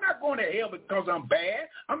 I'm not going to hell because I'm bad.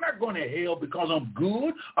 I'm not going to hell because I'm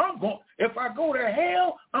good. If I go to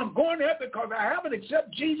hell, I'm going there because I haven't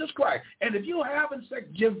accepted Jesus Christ. And if you haven't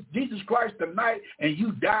accepted Jesus Christ tonight and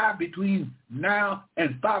you die between now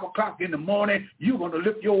and 5 o'clock in the morning, you're going to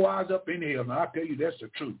lift your eyes up in hell. Now, I tell you, that's the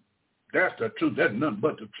truth. That's the truth. That's nothing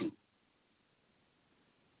but the truth.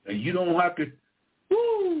 And you don't have to,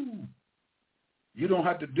 you don't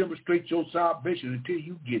have to demonstrate your salvation until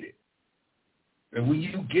you get it. And when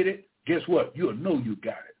you get it, guess what? You'll know you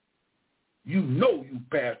got it. You know you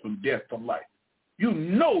passed from death to life. You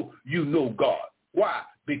know God. Why?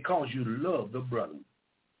 Because you love the brethren.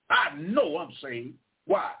 I know I'm saved.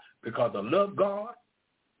 Why? Because I love God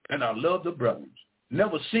and I love the brethren.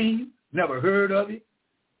 Never seen you, never heard of you.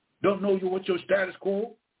 Don't know what your status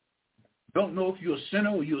quo. Don't know if you're a sinner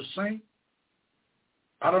or you're a saint.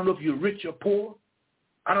 I don't know if you're rich or poor.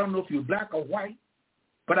 I don't know if you're black or white.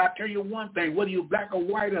 But I tell you one thing, whether you're black or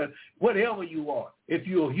white or whatever you are, if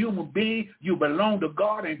you're a human being, you belong to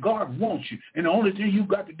God and God wants you. And the only thing you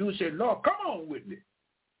got to do is say, Lord, come on with me.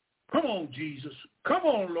 Come on, Jesus. Come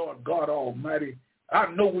on, Lord God Almighty. I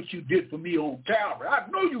know what you did for me on Calvary. I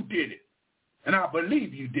know you did it. And I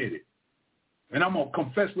believe you did it. And I'm going to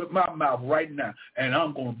confess with my mouth right now. And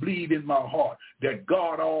I'm going to believe in my heart that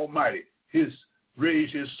God Almighty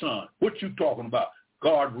raised his son. What you talking about?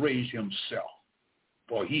 God raised himself.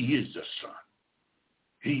 For he is the Son.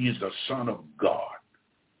 He is the Son of God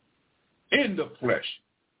in the flesh,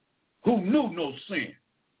 who knew no sin,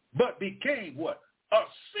 but became what? A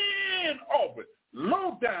sin offering.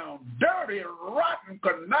 Low down, dirty, rotten,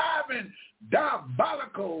 conniving,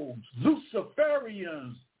 diabolical,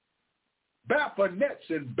 Luciferians, Baphonets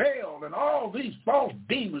and Baal and all these false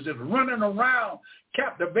demons that's running around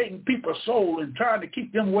captivating people's soul and trying to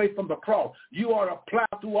keep them away from the cross. You ought to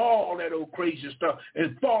plow through all that old crazy stuff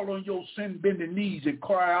and fall on your sin-bending knees and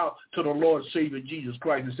cry out to the Lord Savior Jesus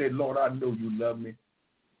Christ and say, Lord, I know you love me.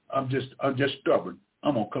 I'm just stubborn.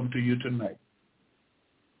 I'm going to come to you tonight.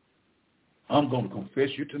 I'm going to confess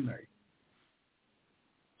you tonight.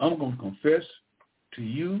 I'm going to confess to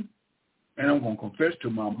you. And I'm going to confess to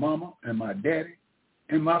my mama and my daddy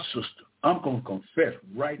and my sister. I'm going to confess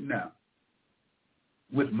right now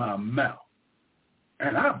with my mouth.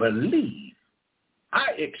 And I believe,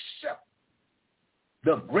 I accept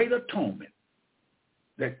the great atonement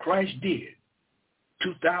that Christ did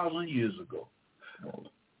 2,000 years ago.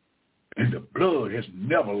 And the blood has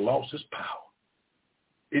never lost its power.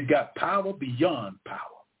 It got power beyond power.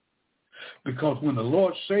 Because when the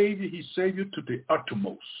Lord saved you, he saved you to the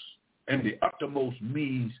uttermost. And the uttermost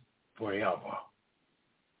means forever.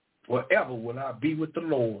 Forever will I be with the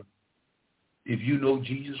Lord if you know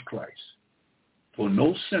Jesus Christ. For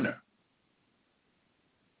no sinner,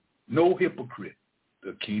 no hypocrite,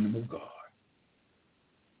 the kingdom of God.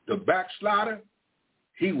 The backslider,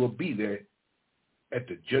 he will be there at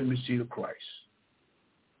the judgment seat of Christ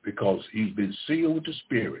because he's been sealed with the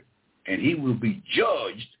Spirit, and he will be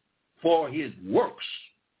judged for his works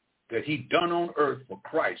that he done on earth for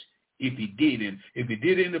Christ. If he did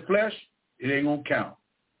in the flesh, it ain't going to count.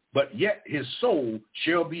 But yet his soul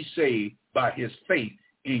shall be saved by his faith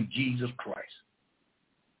in Jesus Christ.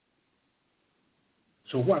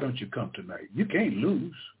 So why don't you come tonight? You can't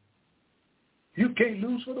lose. You can't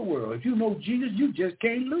lose for the world. If you know Jesus, you just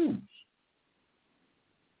can't lose.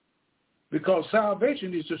 Because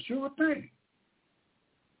salvation is a sure thing.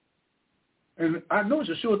 And I know it's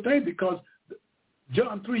a sure thing because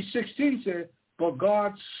John 3:16 said, for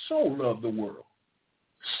God so loved the world.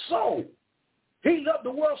 So. He loved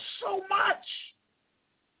the world so much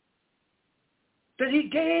that he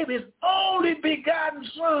gave his only begotten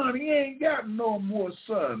son. He ain't got no more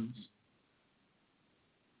sons.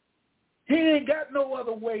 He ain't got no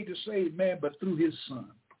other way to save man but through his son.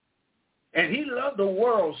 And he loved the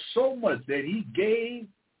world so much that he gave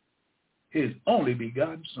his only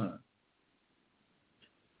begotten son.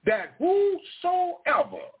 That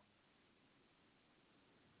whosoever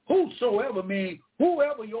means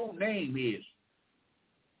whoever your name is,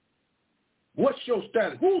 what's your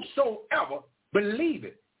status? Whosoever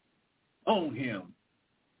believeth on him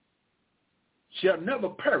shall never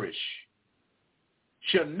perish,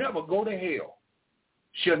 shall never go to hell,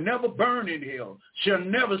 shall never burn in hell, shall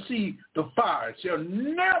never see the fire, shall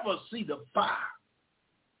never see the fire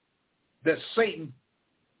that Satan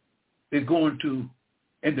is going to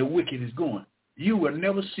and the wicked is going. You will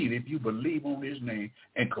never see it if you believe on his name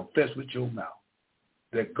and confess with your mouth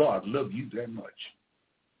that God loved you that much.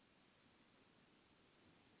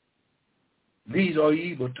 These are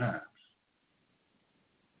evil times.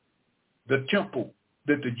 The temple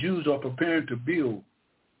that the Jews are preparing to build,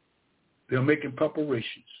 they're making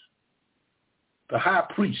preparations. The high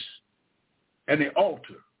priest and the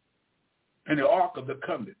altar and the Ark of the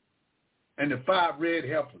Covenant and the 5 red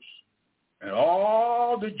heifers and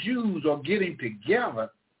all the Jews are getting together.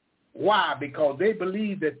 Why? Because they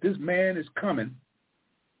believe that this man is coming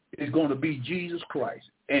is going to be Jesus Christ.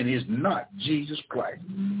 And it's not Jesus Christ.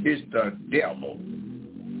 It's the devil.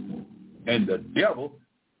 And the devil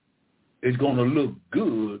is going to look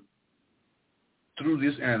good through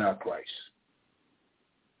this Antichrist.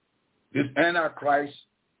 This Antichrist,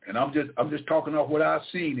 and I'm just talking off what I've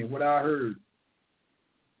seen and what I heard.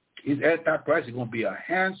 His Antichrist is going to be a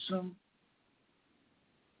handsome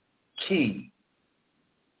king.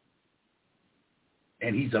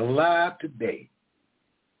 And he's alive today.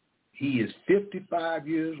 He is 55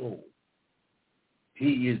 years old.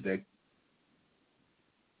 He is the